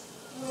states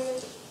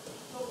with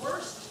the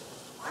worst,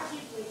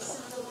 arguably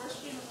some of the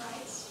worst human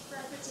rights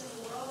records in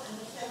the world, and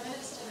the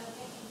feminists, and I'm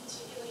thinking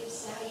particularly of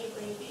Saudi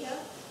Arabia,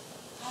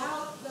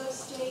 how those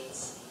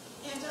states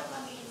end up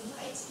on the Human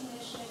Rights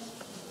Commission,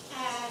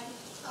 and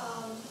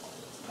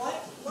what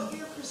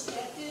your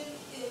perspective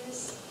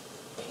is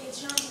in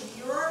terms of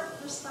your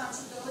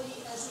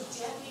responsibility as a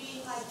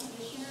deputy high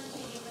commissioner to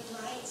human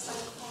rights,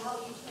 like how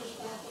you push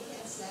back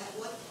against that.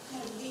 What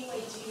kind of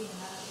leeway do you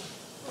have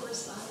for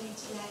responding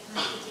to that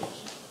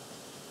contradiction?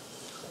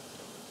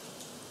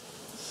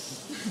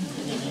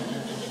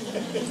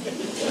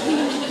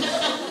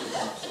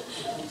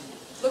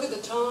 Look at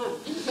the time.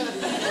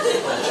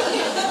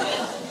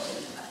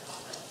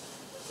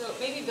 So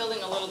maybe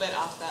building a little bit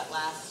off that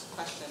last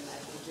question, I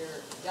think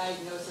your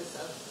diagnosis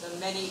of the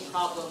many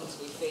problems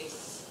we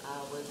face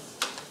was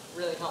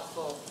really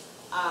helpful.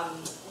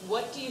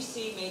 What do you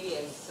see maybe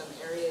as some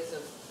areas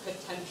of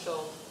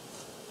potential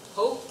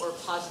hope or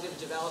positive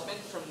development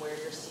from where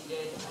you're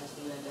seated as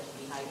the UN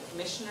Deputy High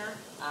Commissioner?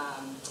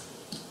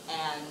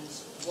 And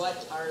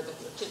what are the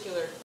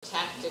particular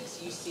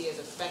tactics you see as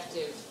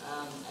effective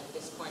at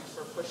this point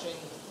for pushing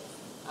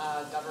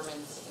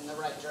governments in the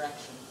right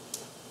direction?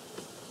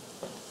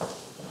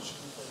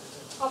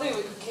 I think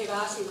we could keep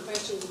asking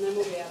questions and then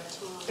we'll be out of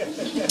time.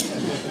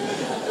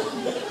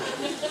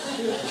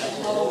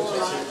 All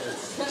right.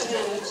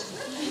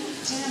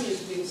 Damn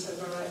you've been so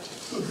great.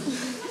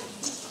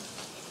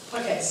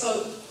 Okay, so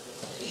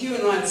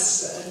human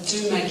rights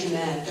do make you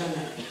mad, don't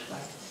they?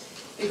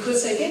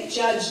 Because they get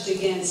judged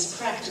against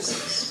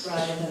practices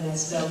rather than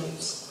as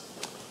values.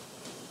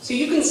 So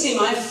you can see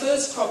my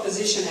first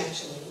proposition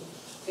actually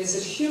is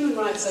that human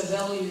rights are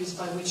values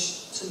by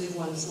which to live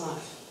one's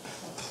life.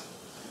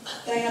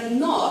 They are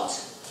not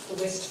the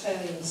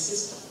Westphalian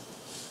system.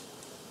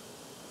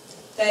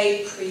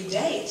 They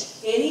predate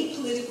any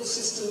political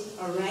system,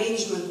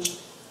 arrangement,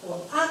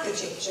 or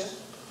architecture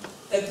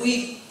that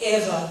we've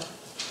ever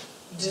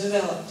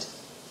developed.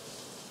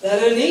 They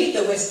don't need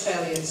the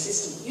Westphalian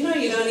system. You know,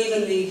 you don't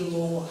even need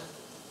law.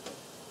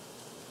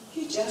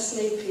 You just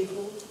need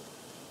people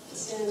to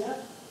stand up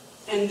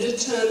and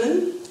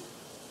determine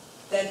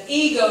that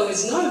ego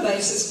is no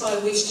basis by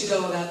which to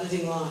go about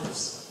living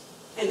lives.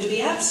 And to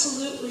be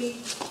absolutely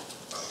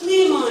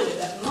clear-minded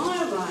that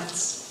my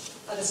rights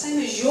are the same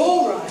as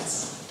your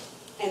rights,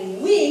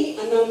 and we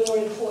are no more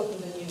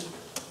important than you.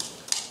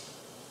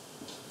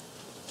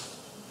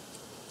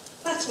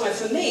 That's why,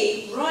 for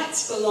me,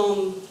 rights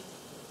belong,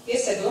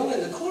 yes, they belong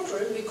in the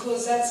courtroom,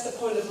 because that's the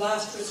point of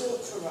last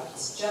resort for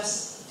rights,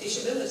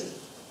 justiciability.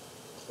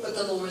 But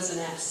the law is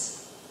an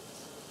ass.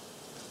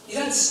 You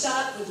don't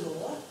start with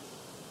law,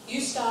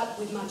 you start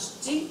with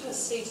much deeper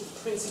seated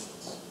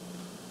principles.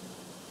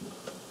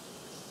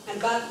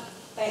 But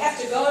they have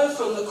to go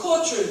from the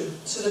courtroom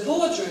to the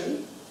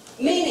boardroom,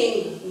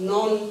 meaning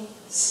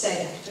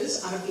non-state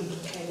actors are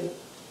implicated,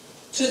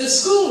 to the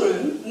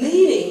schoolroom,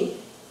 meaning,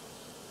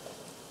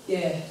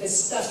 yeah,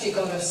 there's stuff you've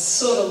got to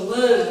sort of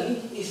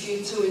learn if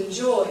you're to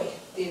enjoy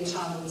the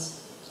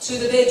entitlements, to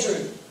the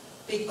bedroom,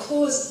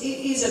 because it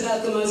is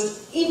about the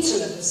most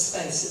intimate of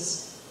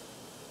spaces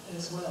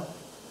as well.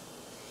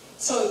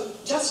 So,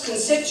 just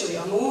conceptually,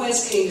 I'm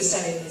always keen to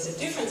say there's a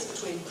difference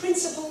between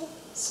principle,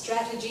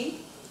 strategy,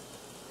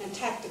 and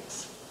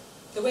tactics.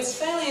 The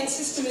Westphalian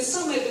system is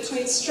somewhere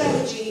between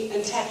strategy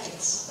and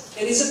tactics.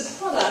 It is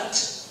a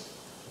product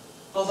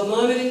of a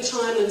moment in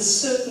time and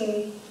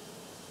certain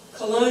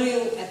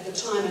colonial, at the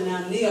time, and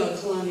now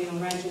neo-colonial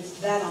arrangements.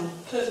 That I'm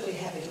perfectly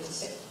happy to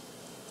accept.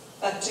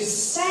 But to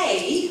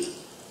say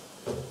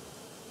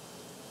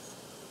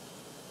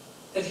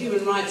that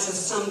human rights are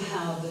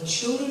somehow the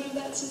children of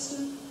that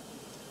system,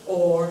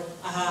 or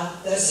are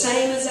the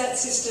same as that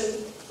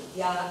system,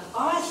 yeah,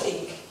 I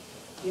think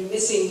you're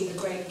missing the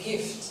great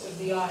gift of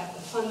the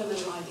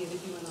fundamental idea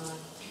that you and I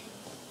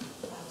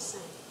are the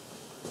same.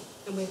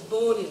 And we're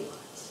born in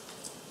rights.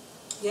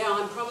 Yeah,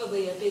 I'm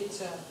probably a bit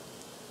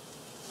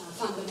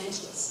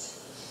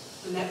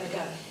fundamentalist in that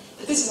regard.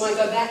 But this is why I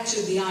go back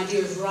to the idea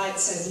of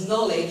rights as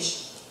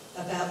knowledge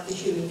about the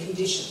human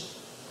condition.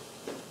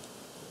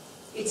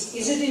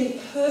 Is it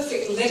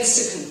imperfect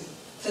lexicon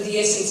for the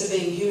essence of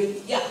being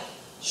human? Yeah,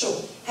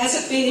 sure. Has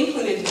it been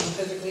implemented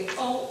imperfectly?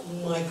 Oh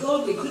my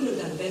God, we couldn't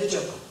have done a better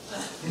job.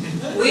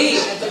 We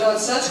have got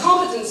such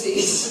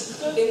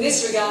competencies in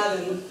this regard,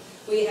 and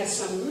we have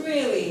some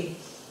really,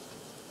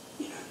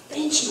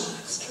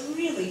 benchmarks to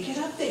really get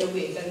up there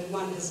with, and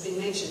one has been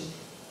mentioned,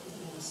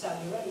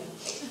 Saudi Arabia.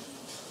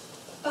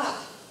 But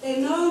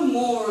they're no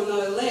more or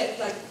no less,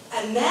 like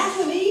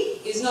anatomy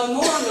is no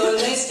more or no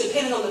less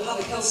dependent on the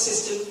public health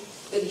system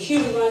than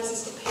human rights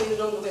is dependent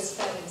on the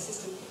Westphalian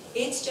system.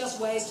 It's just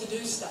ways to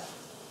do stuff.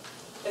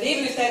 But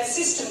even if that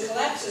system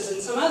collapses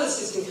and some other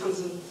system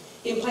comes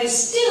in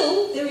place,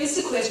 still there is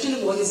the question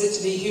of what is it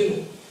to be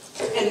human.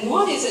 And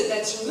what is it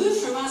that's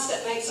removed from us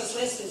that makes us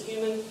less than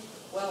human?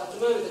 Well, at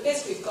the moment, the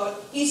best we've got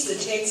is the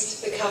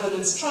text, the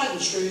covenants, tried and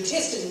true,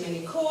 tested in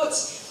many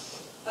courts,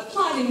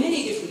 applied in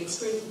many different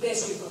experiences. The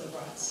best we've got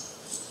are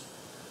rights.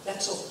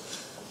 That's all.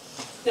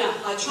 Now,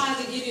 I tried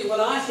to give you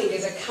what I think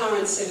is a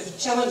current set of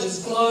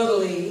challenges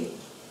globally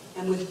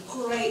and with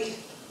great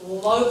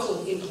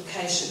local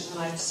implication. And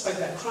I spoke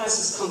about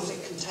crisis,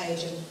 conflict,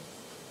 contagion,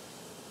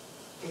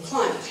 and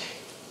climate.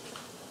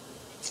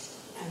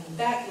 And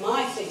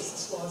my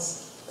thesis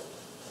was,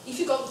 if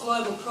you've got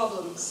global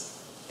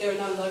problems, there are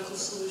no local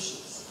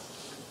solutions.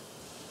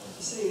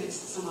 You're sitting next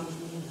to someone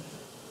from Yemen.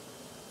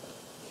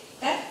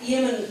 That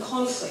Yemen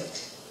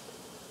conflict,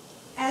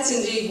 as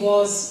indeed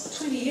was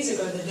 20 years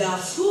ago the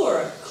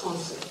Darfur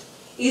conflict,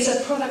 is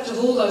a product of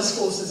all those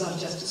forces I've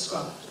just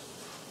described.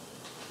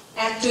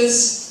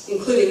 Actors,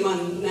 including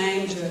one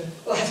named,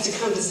 will have to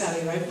come to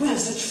Saudi Arabia. We have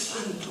such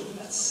fun talking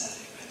about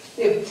Saudi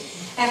Arabia.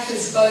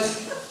 Actors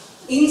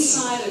both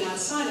inside and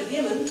outside of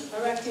Yemen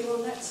are acting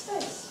on that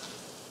space.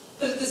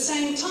 But at the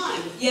same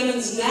time,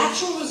 Yemen's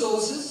natural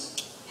resources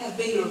have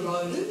been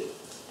eroded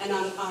and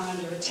are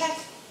under attack.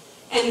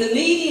 And the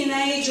median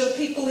age of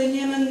people in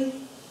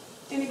Yemen,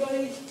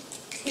 anybody?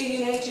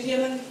 Median age of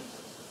Yemen?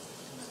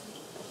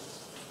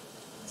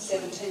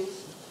 17.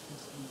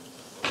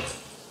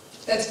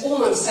 That's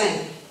all I'm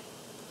saying.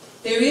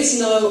 There is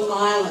no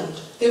island.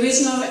 There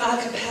is no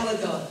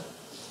archipelago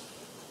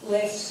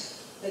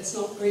left that's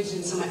not bridged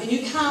in some way. And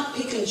you can't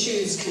pick and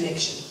choose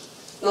connection.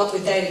 Not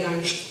with data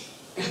going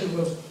around the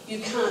world. You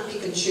can't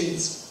pick and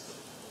choose.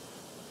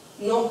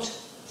 Not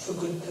for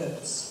good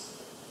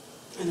purpose.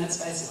 And that's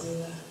basically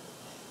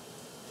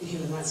the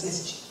human rights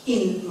message,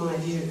 in my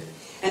view.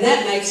 And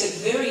that makes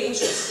it very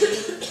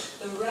interesting,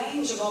 the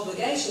range of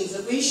obligations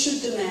that we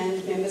should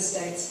demand member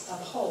states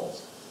uphold.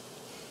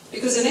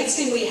 Because the next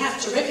thing we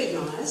have to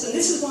recognise, and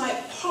this is why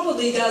it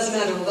probably does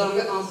matter,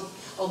 although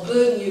I'll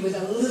burden you with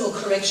a little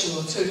correction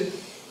or two,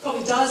 it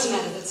probably does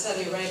matter that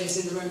Saudi Arabia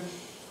is in the room,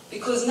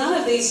 because none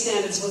of these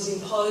standards was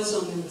imposed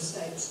on member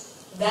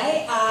states.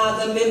 They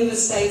are the member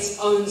states'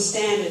 own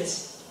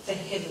standards, for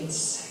heaven's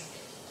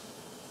sake.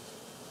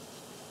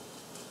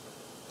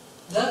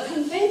 The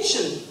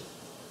Convention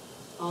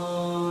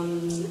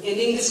on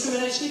Ending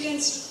Discrimination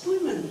Against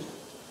Women,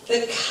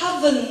 the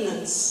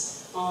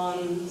Covenants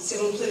on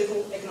Civil and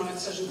Political, Economic,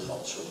 Social and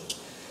Cultural,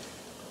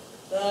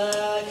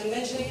 the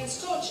Convention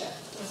Against Torture.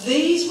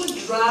 These were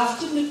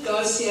drafted,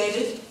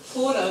 negotiated,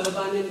 fought over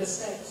by member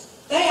states.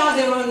 They are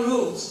their own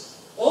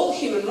rules. All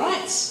human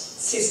rights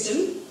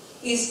system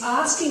is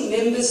asking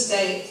member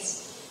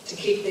states to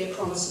keep their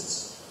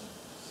promises.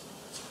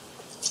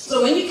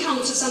 So when you come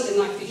to something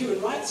like the Human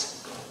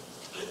Rights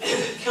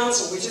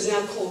Council, which is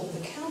now called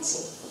the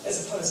Council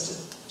as opposed to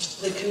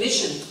the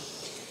Commission,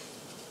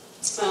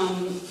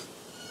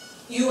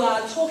 you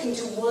are talking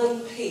to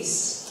one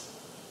piece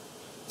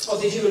of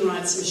the human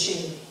rights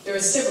machinery. There are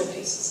several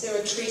pieces. There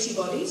are treaty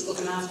bodies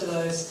looking after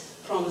those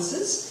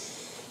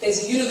promises.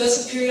 There's a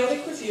universal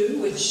periodic review,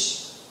 which,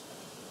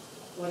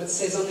 what it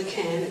says on the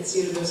can, it's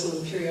universal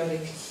and periodic,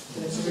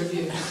 and it's a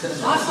review.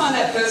 I find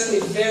that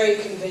personally very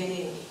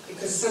convenient,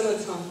 because some of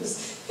the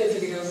times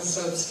everything else is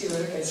so obscure.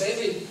 Okay, so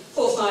every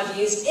 4 or 5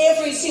 years,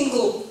 every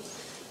single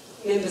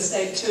member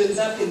state turns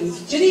up in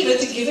Geneva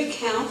to give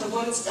account of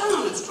what it's done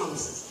on its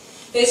promises.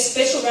 There's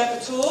special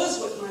rapporteurs.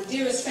 What my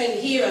dearest friend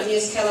here,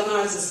 Agnes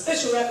Calamar, is a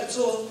special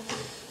rapporteur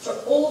for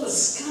all the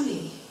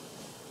scummy,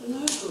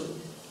 no good,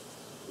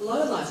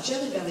 low-life,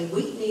 jelly-belly,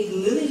 weak-kneed,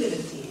 lily-livered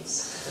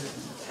things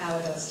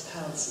power does to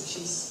powers. And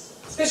she's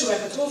special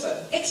rapporteur for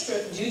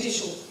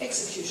extrajudicial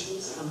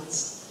executions,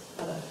 amongst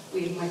other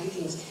weird, wacky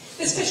things.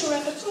 There's special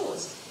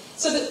rapporteurs.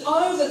 So that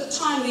over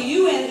time, the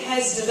UN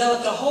has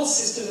developed a whole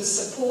system of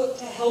support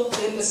to help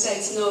member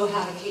states know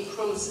how to keep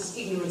promises.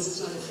 Ignorance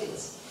is no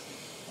defence.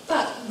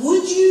 But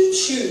would you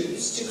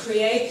choose to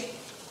create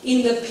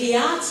in the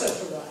Piazza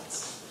for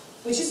Rights,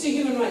 which is the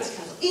Human Rights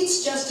Council?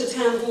 It's just a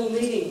town hall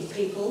meeting,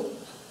 people.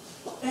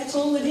 That's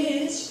all it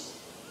is.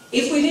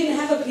 If we didn't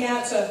have a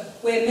piazza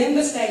where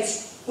member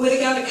states were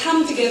going to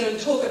come together and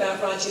talk about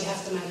rights, you'd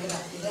have to make it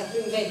up. You'd have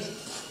to invent it.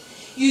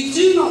 You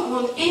do not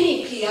want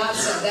any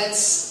piazza that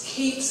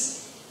keeps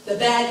the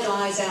bad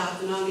guys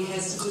out and only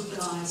has the good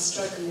guys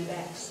stroking their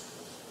backs.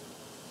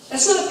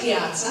 That's not a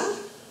piazza.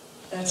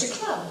 That's a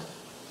club.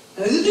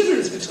 Now, there's a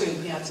difference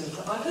between piazza and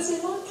club. I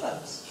personally like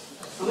clubs.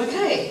 I'm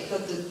okay.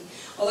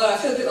 Although I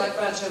feel a bit like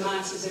Groucho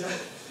Marx, who's never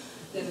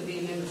be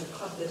a member of a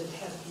club that would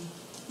have me.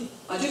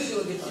 I do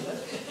feel a bit like that.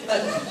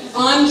 But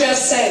I'm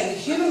just saying,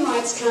 the Human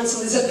Rights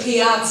Council is a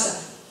piazza.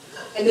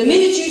 And the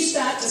minute you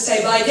start to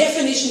say, by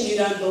definition, you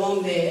don't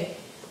belong there,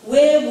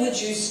 where would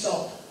you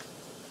stop?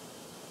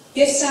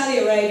 Yes, Saudi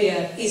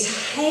Arabia is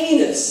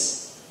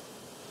heinous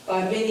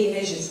by many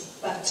measures.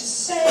 But to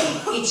say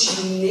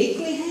it's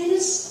uniquely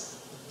heinous,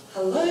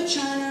 hello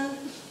China,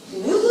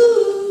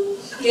 woohoo,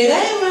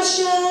 g'day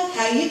Russia,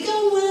 how you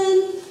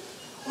going?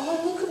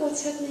 Oh, look at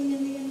what's happening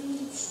in the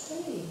United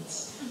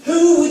States. Who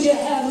would you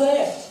have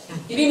left?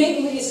 You'd be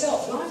meeting with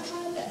yourself, and I've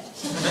tried that.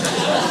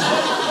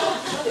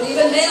 And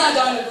even then I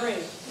don't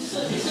agree.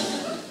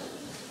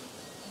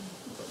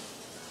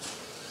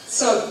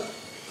 So,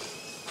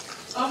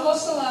 I've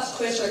lost the last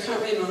question, I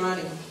can't read my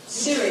writing.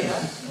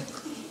 Syria.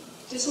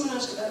 Did someone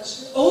ask about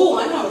Syria? Oh,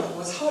 I know what it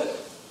was, hope.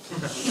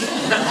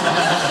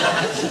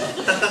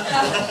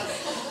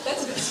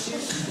 That's a bit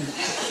stupid.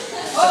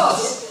 Oh,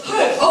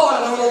 hope. Oh, I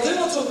know what I'll do,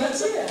 I'll talk about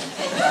Syria.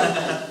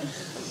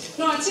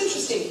 No, it's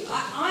interesting.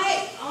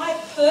 I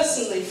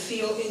personally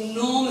feel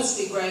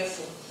enormously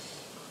grateful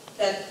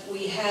that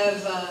we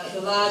have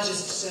the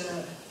largest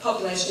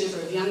population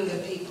ever of younger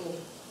people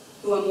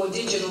who are more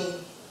digital,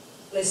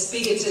 less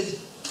bigoted.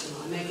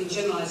 I'm making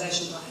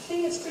generalisations, but I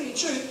think it's pretty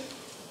true.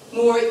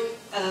 More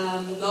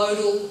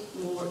nodal,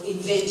 more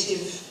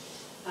inventive,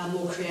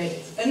 more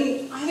creative.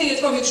 And I think it's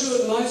probably true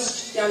of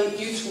most young,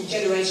 youthful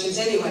generations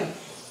anyway.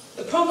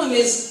 The problem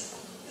is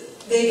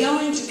they're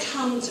going to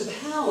come to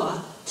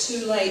power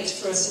too late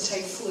for us to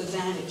take full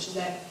advantage of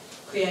that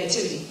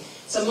creativity.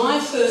 So my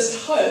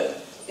first hope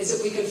is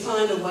that we can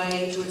find a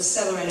way to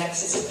accelerate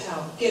access to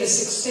power, get a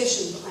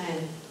succession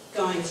plan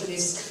going for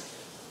this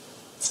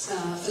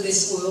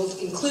world,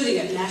 including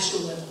at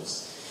national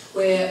levels,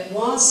 where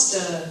whilst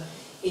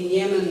in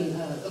Yemen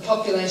the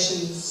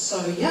population is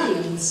so young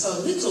and so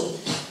little,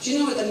 do you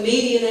know what the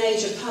median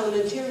age of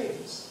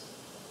parliamentarians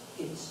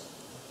is?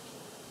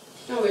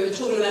 No, we were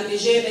talking about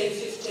Niger being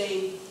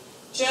 15,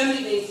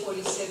 Germany being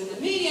 47.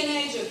 The median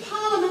age of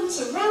parliaments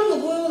around the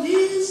world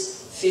is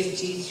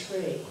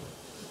 53.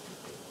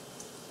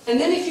 And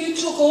then if you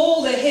took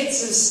all the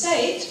heads of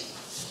state,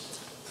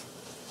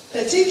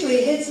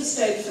 particularly heads of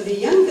state for the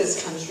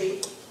youngest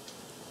country,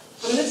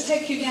 let's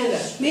take Uganda.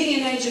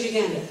 Median age of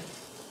Uganda,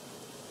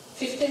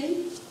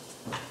 15.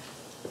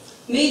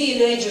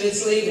 Median age of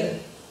its leader,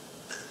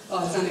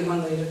 oh, it's only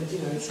one leader, but you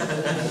know, it's not a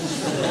leader.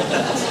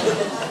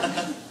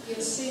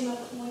 You see my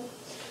point?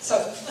 So,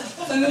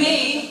 for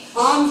me,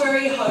 I'm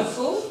very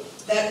hopeful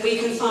that we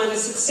can find a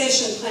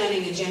succession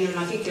planning agenda, and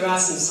I think there are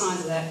some signs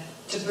of that,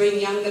 to bring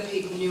younger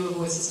people, newer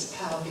voices to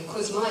power,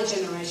 because my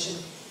generation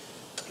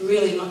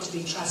really not to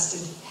be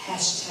trusted,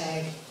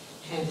 hashtag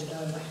handed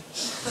over.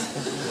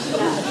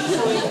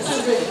 Coming to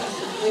Syria,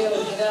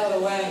 really get out of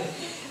the way.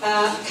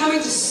 Coming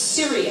to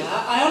Syria,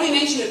 I only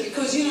mention it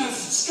because, you know,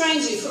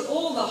 strangely, for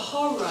all the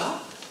horror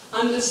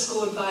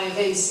underscored by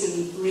events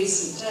in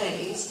recent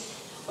days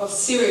of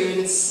Syria in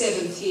its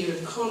 7th year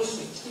of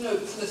conflict, you know,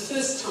 for the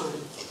first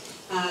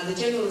time, the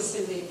General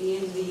Assembly at the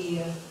end of the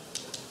year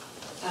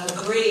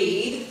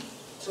agreed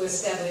to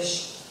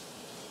establish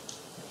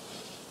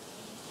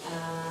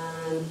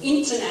an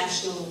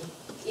international,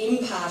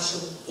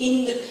 impartial,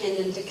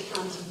 independent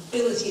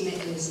accountability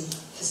mechanism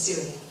for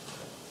Syria.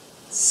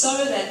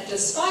 So that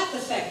despite the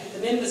fact that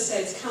the member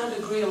states can't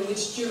agree on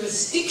which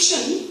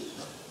jurisdiction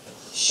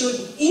should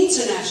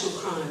international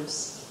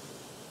crimes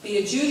be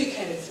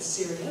adjudicated for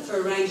Syria, for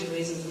a range of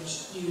reasons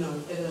which you know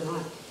better than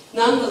I,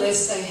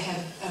 nonetheless they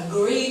have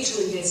agreed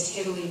to invest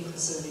heavily in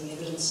preserving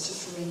evidence to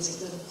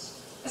forensic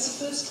levels. That's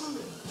the first time.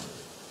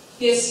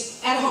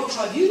 Yes, ad hoc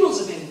tribunals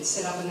have been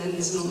set up, and then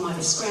there's an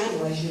almighty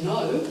scramble, as you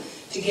know,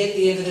 to get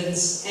the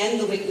evidence and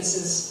the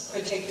witnesses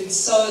protected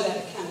so that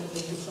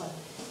accountability can flow.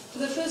 For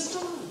the first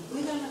time,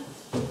 we're going to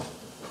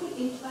put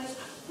in place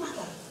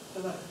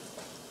another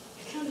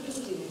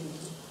accountability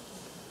mechanism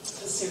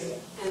for Syria.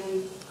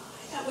 And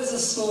that was a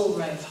small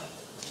ray of hope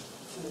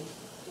for me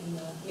in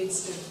the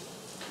midst of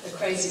the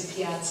crazy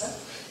piazza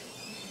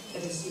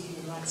that is the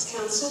Human Rights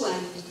Council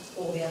and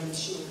all the other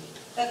machinery.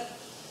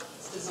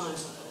 That's designed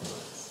for all of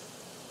us.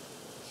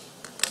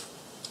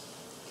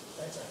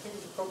 Thanks. I think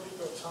we've probably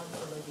got time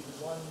for maybe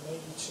one,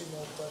 maybe two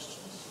more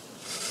questions.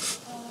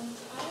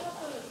 I have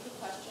a quick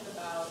question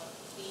about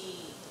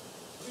the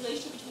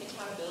relationship between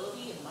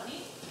accountability and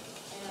money,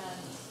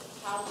 and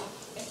how,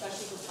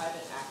 especially for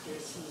private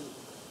actors who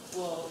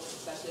will,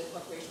 especially the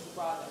corporations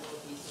abroad, that will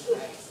abuse their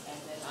rights and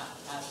then not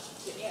have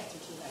to answer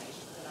to that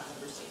issue because they're not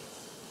member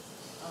states.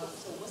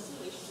 So what's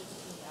the relationship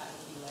between that and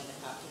the UN, and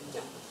how can we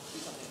do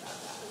something about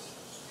that?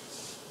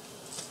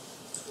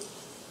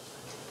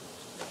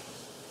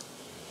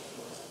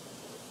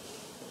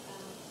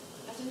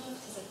 I don't know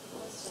if it's a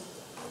question,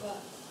 but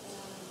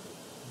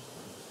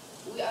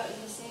we are in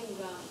the same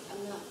ground.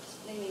 I'm not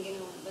blaming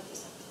anyone, but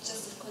it's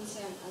just a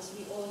concern as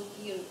we all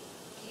here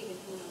believe in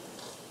human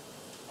rights.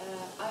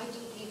 I do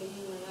believe in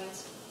human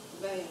rights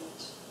very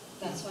much.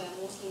 That's why I'm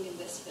working in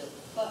this field.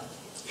 But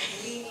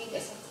we need a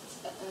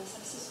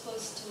successful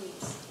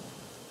stories.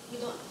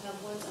 We don't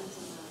have ones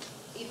until now.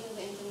 Even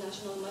the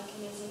international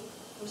mechanism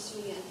for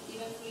Syria,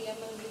 even for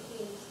Yemen, we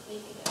couldn't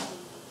make it until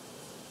now.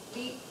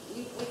 We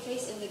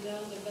face in the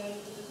ground a very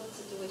difficult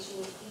situation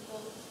with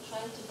people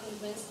trying to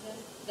convince them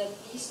that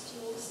these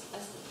tools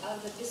are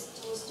the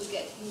best tools to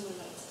get human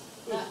rights,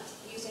 not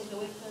using the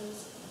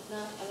weapons,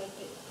 not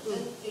elected.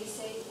 Then they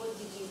say, what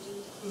did you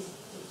do?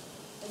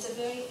 It's a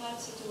very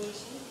hard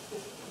situation.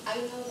 I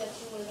know that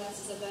human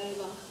rights is a very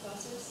long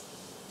process,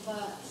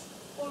 but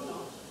Or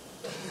not.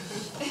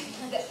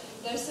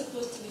 they're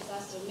supposed to be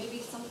faster. Maybe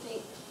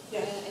something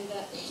in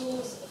the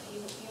tools of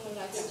human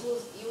rights,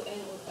 tools UN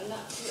or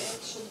not UN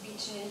should be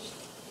changed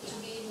to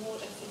be more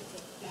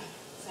effective. Yeah,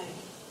 thank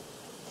you.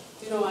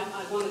 You know,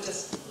 I want to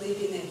just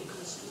leave in there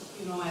because,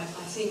 you know, I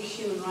think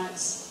human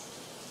rights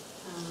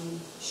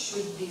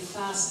should be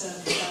faster,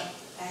 but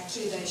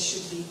actually they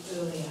should be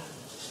earlier.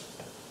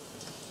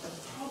 The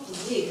problem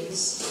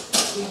is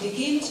we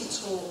begin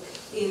to talk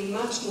in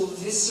much more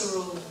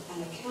visceral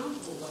and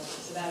accountable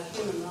ways about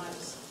human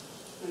rights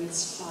when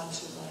it's far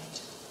too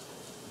late.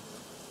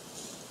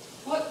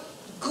 What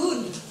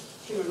good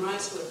human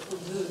rights work will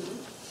do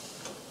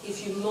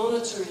if you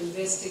monitor,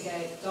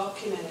 investigate,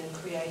 document and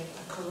create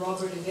a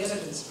corroborative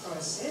evidence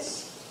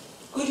process,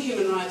 good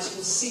human rights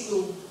will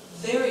signal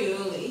very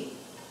early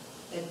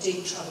that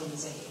deep trouble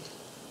is ahead.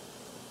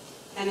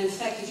 And in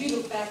fact, if you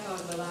look back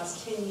over the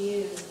last 10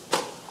 years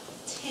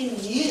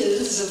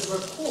of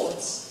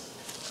reports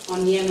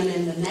on Yemen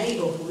and the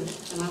neighbourhood,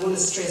 and I want to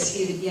stress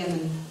here that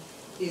Yemen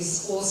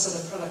is also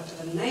the product of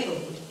a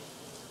neighbourhood,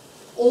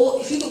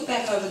 or if you look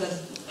back over the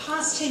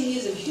past 10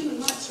 years of human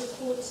rights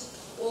reports,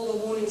 all the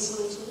warning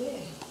signs were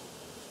there.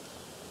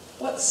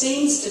 What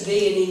seems to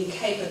be an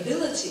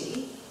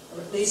incapability,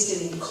 or at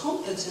least an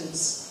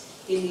incompetence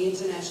in the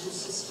international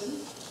system,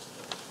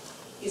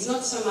 is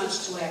not so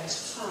much to act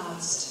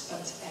fast,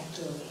 but to act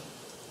early.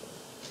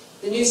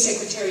 The new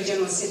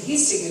Secretary-General said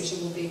his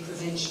signature will be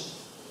prevention.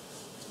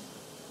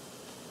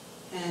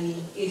 And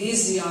it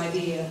is the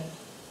idea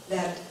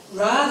that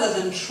rather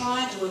than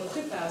try to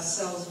equip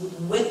ourselves with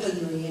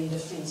weaponry in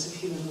defence of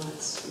human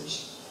rights,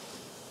 which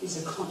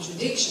is a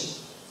contradiction,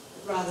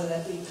 rather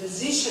that we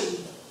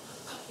position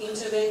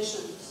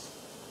interventions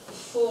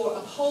for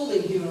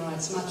upholding human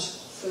rights much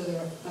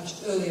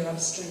earlier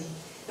upstream.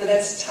 Now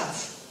that's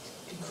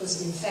tough,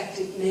 because in fact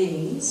it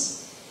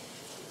means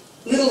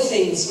little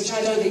things which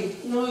I don't think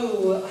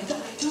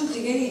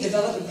any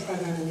development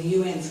program in the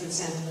UN, for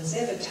example, has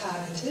ever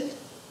targeted: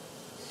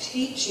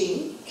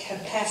 teaching,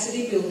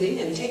 capacity building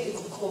and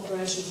technical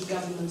cooperation for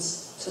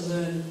governments to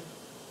learn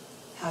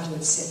how to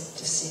accept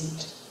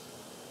dissent.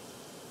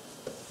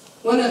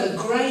 One of the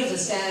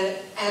gravest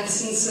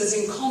absences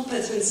in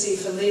competency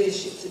for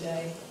leadership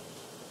today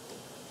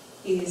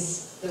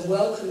is the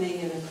welcoming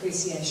and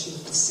appreciation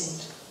of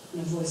dissent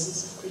and the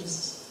voices of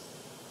criticism.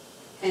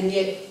 And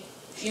yet,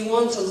 if you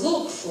want to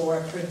look for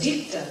a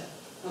predictor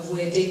of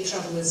where deep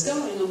trouble is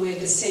going and where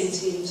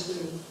descent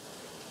into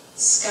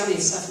scummy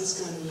stuff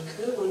is going to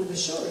occur, one of the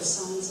surest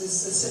signs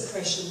is the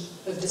suppression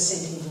of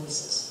dissenting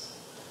voices.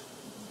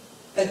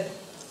 But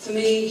for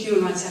me,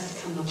 human rights have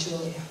to come much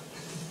earlier.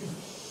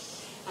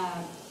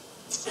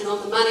 And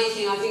on the money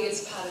thing, I think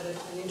it's part of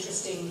an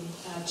interesting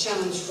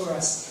challenge for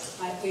us.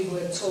 We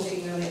were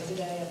talking earlier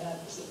today about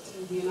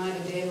the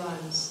United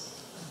Airlines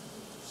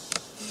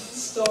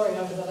story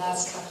over the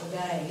last couple of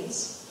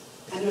days,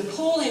 and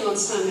appalling on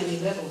so many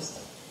levels.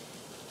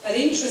 But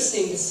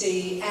interesting to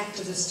see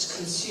activist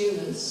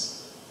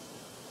consumers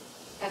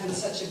having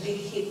such a big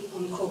hit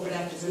on corporate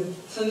activism.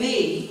 For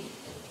me,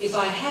 if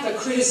I have a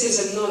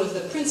criticism not of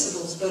the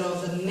principles but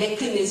of the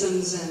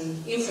mechanisms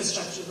and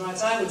infrastructure of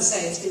rights, I would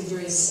say it's been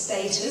very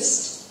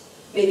statist,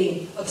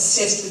 meaning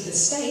obsessed with the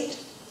state,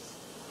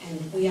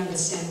 and we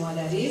understand why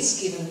that is,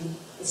 given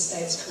the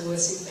state's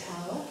coercive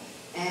power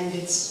and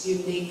its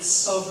unique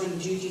sovereign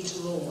duty to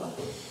law.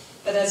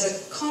 But as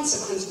a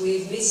consequence,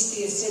 we've missed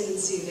the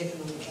ascendancy of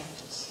economic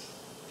actors.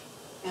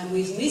 And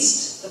we've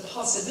missed the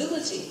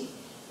possibility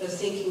of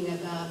thinking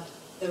about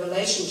the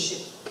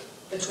relationship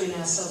between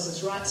ourselves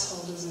as rights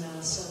holders and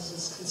ourselves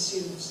as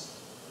consumers.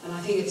 And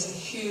I think it's a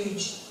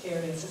huge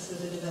area for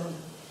further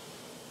development.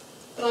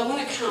 But I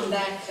want to come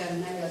back,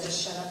 and maybe I'll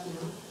just shut up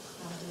now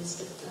after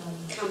this,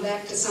 but come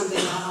back to something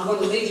I want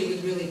to leave you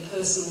with really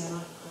personally.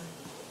 And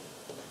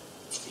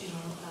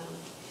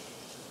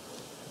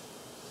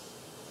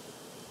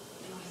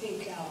I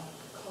think our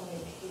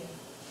colleague here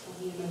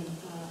from Yemen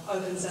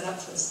opens that up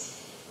for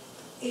us.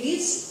 It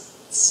is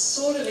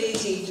sort of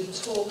easy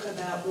to talk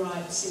about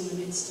rights in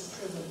the midst of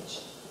privilege,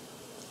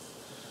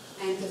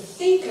 and to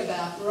think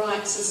about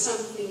rights as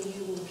something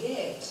you will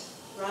get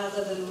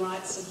rather than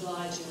rights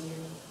obliging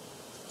you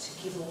to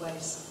give away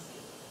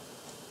something.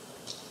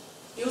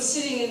 You're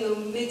sitting in the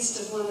midst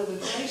of one of the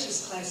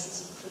greatest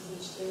places of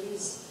privilege there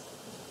is.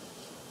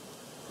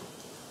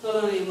 Not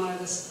only in one of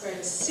the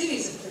greatest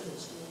cities of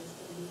privilege there is,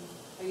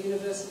 but in a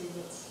university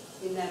that's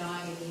in that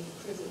Ivy League of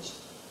privilege.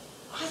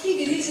 I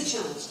think it is a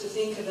challenge to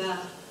think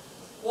about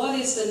what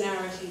is the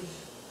narrative,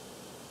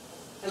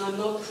 and I'm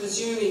not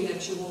presuming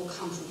that you all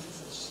come from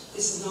privilege.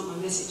 This is not my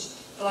message.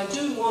 But I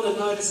do want to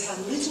notice how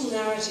little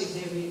narrative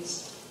there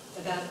is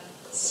about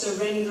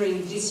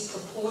surrendering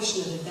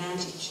disproportionate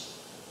advantage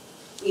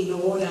in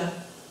order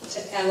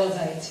to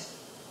elevate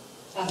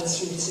others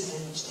from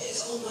disadvantage.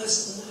 There's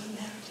almost no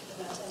narrative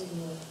about that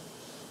anymore.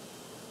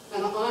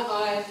 And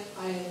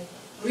I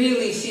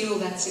really feel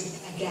that's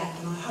a gap,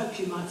 and I hope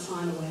you might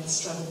find a way to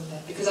struggle with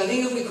that. Because I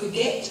think if we could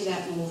get to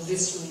that more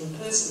viscerally and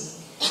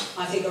personally,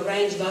 I think a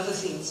range of other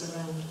things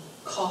around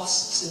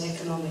costs and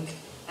economic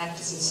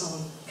actors and so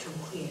on come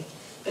clear.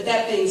 But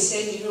that being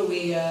said, you know,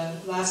 we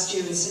last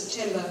year in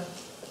September,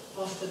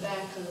 off the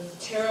back of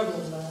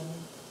terrible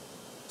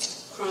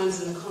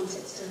crimes in the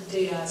context of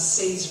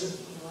DRC's,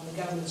 and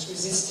the government's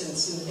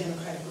resistance in the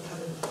Democratic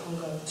Republic of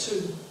Congo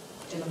to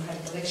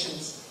democratic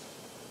elections,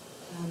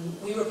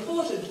 we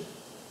reported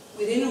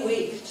within a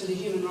week to the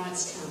Human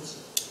Rights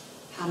Council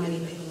how many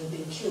people had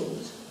been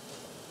killed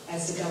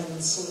as the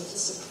government sought to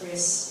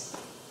suppress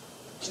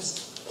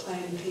just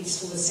plain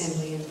peaceful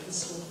assembly and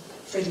peaceful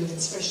freedom of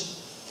expression.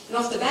 And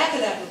off the back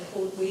of that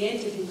report, we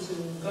entered into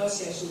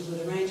negotiations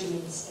with a range of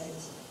member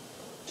states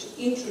to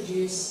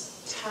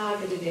introduce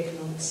targeted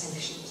economic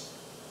sanctions,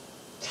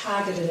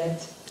 targeted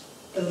at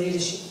the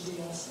leadership of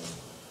DRC.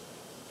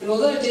 And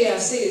although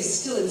DRC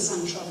is still in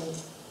some trouble,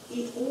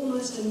 it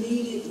almost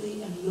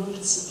immediately and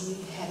noticeably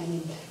had an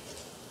impact.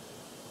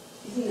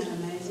 Isn't that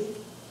amazing?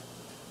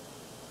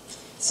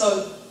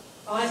 So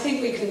I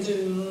think we can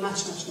do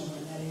much, much more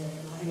in that area.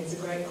 And I think it's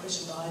a great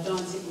question, but I don't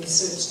think we've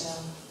searched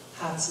our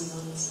hearts and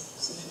minds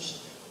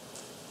sufficiently.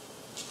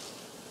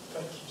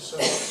 Thank you so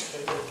much,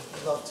 Kate.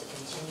 I'd love to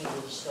continue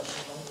the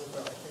discussion longer,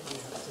 but I think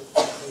we have to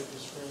leave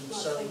this room.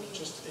 So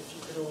just if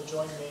you could all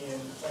join me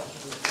in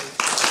thanking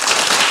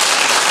you.